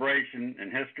celebration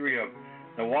and history of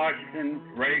the Washington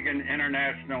Reagan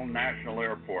International National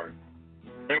Airport.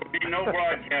 There will be no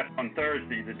broadcast on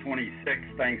Thursday, the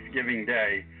 26th, Thanksgiving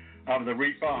Day, of the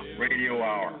REPA Radio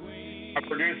Hour. Our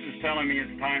producer's telling me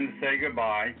it's time to say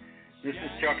goodbye. This is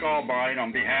Chuck Albright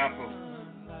on behalf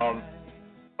of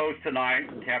host tonight,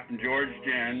 Captain George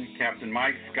Ginn, Captain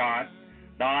Mike Scott,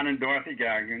 Don and Dorothy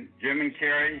Gagnon, Jim and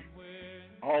Carrie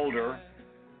Holder,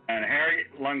 and Harry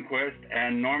Lundquist,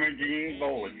 and Norma Jean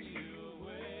Bowley.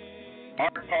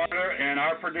 Mark Carter and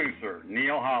our producer,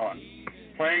 Neil Holland.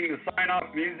 Playing the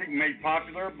sign-off music made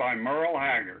popular by Merle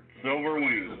Haggard, Silver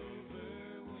Wings.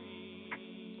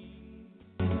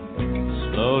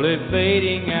 Slowly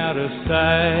fading out of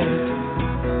sight.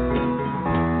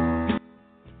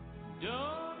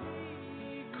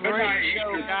 Great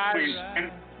show, guys.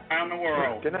 Around the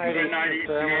world. Good night,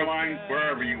 Eastern Airlines,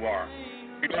 wherever you are.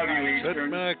 We love you, Eastern.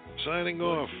 Mac signing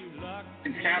off.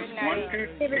 Good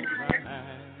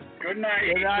night,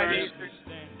 Eastern.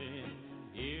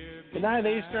 Good night,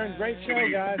 Eastern. Great show,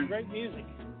 guys. Great music.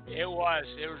 It was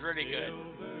really good.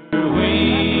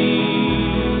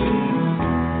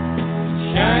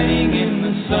 Shining in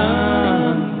the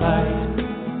sunlight,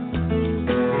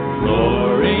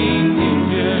 roaring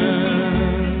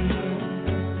engine,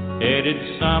 headed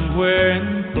somewhere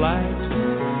in flight.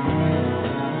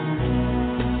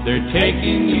 They're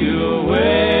taking you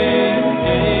away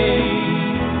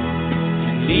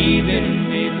and leaving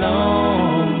me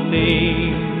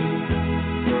lonely.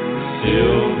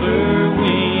 Silver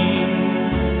wings,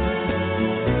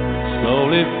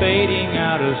 slowly fading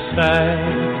out of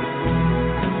sight.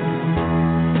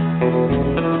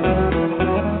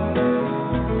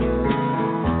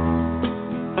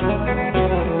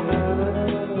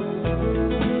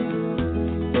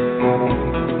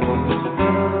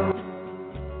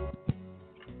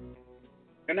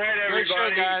 Good night, Great show,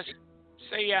 everybody. guys.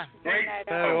 See ya. Great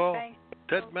show.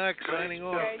 Ted Mack signing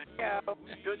off. Great show.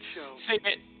 Good show. See ya.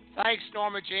 Thanks,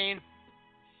 Norma Jean.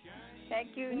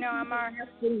 Thank you, Norma.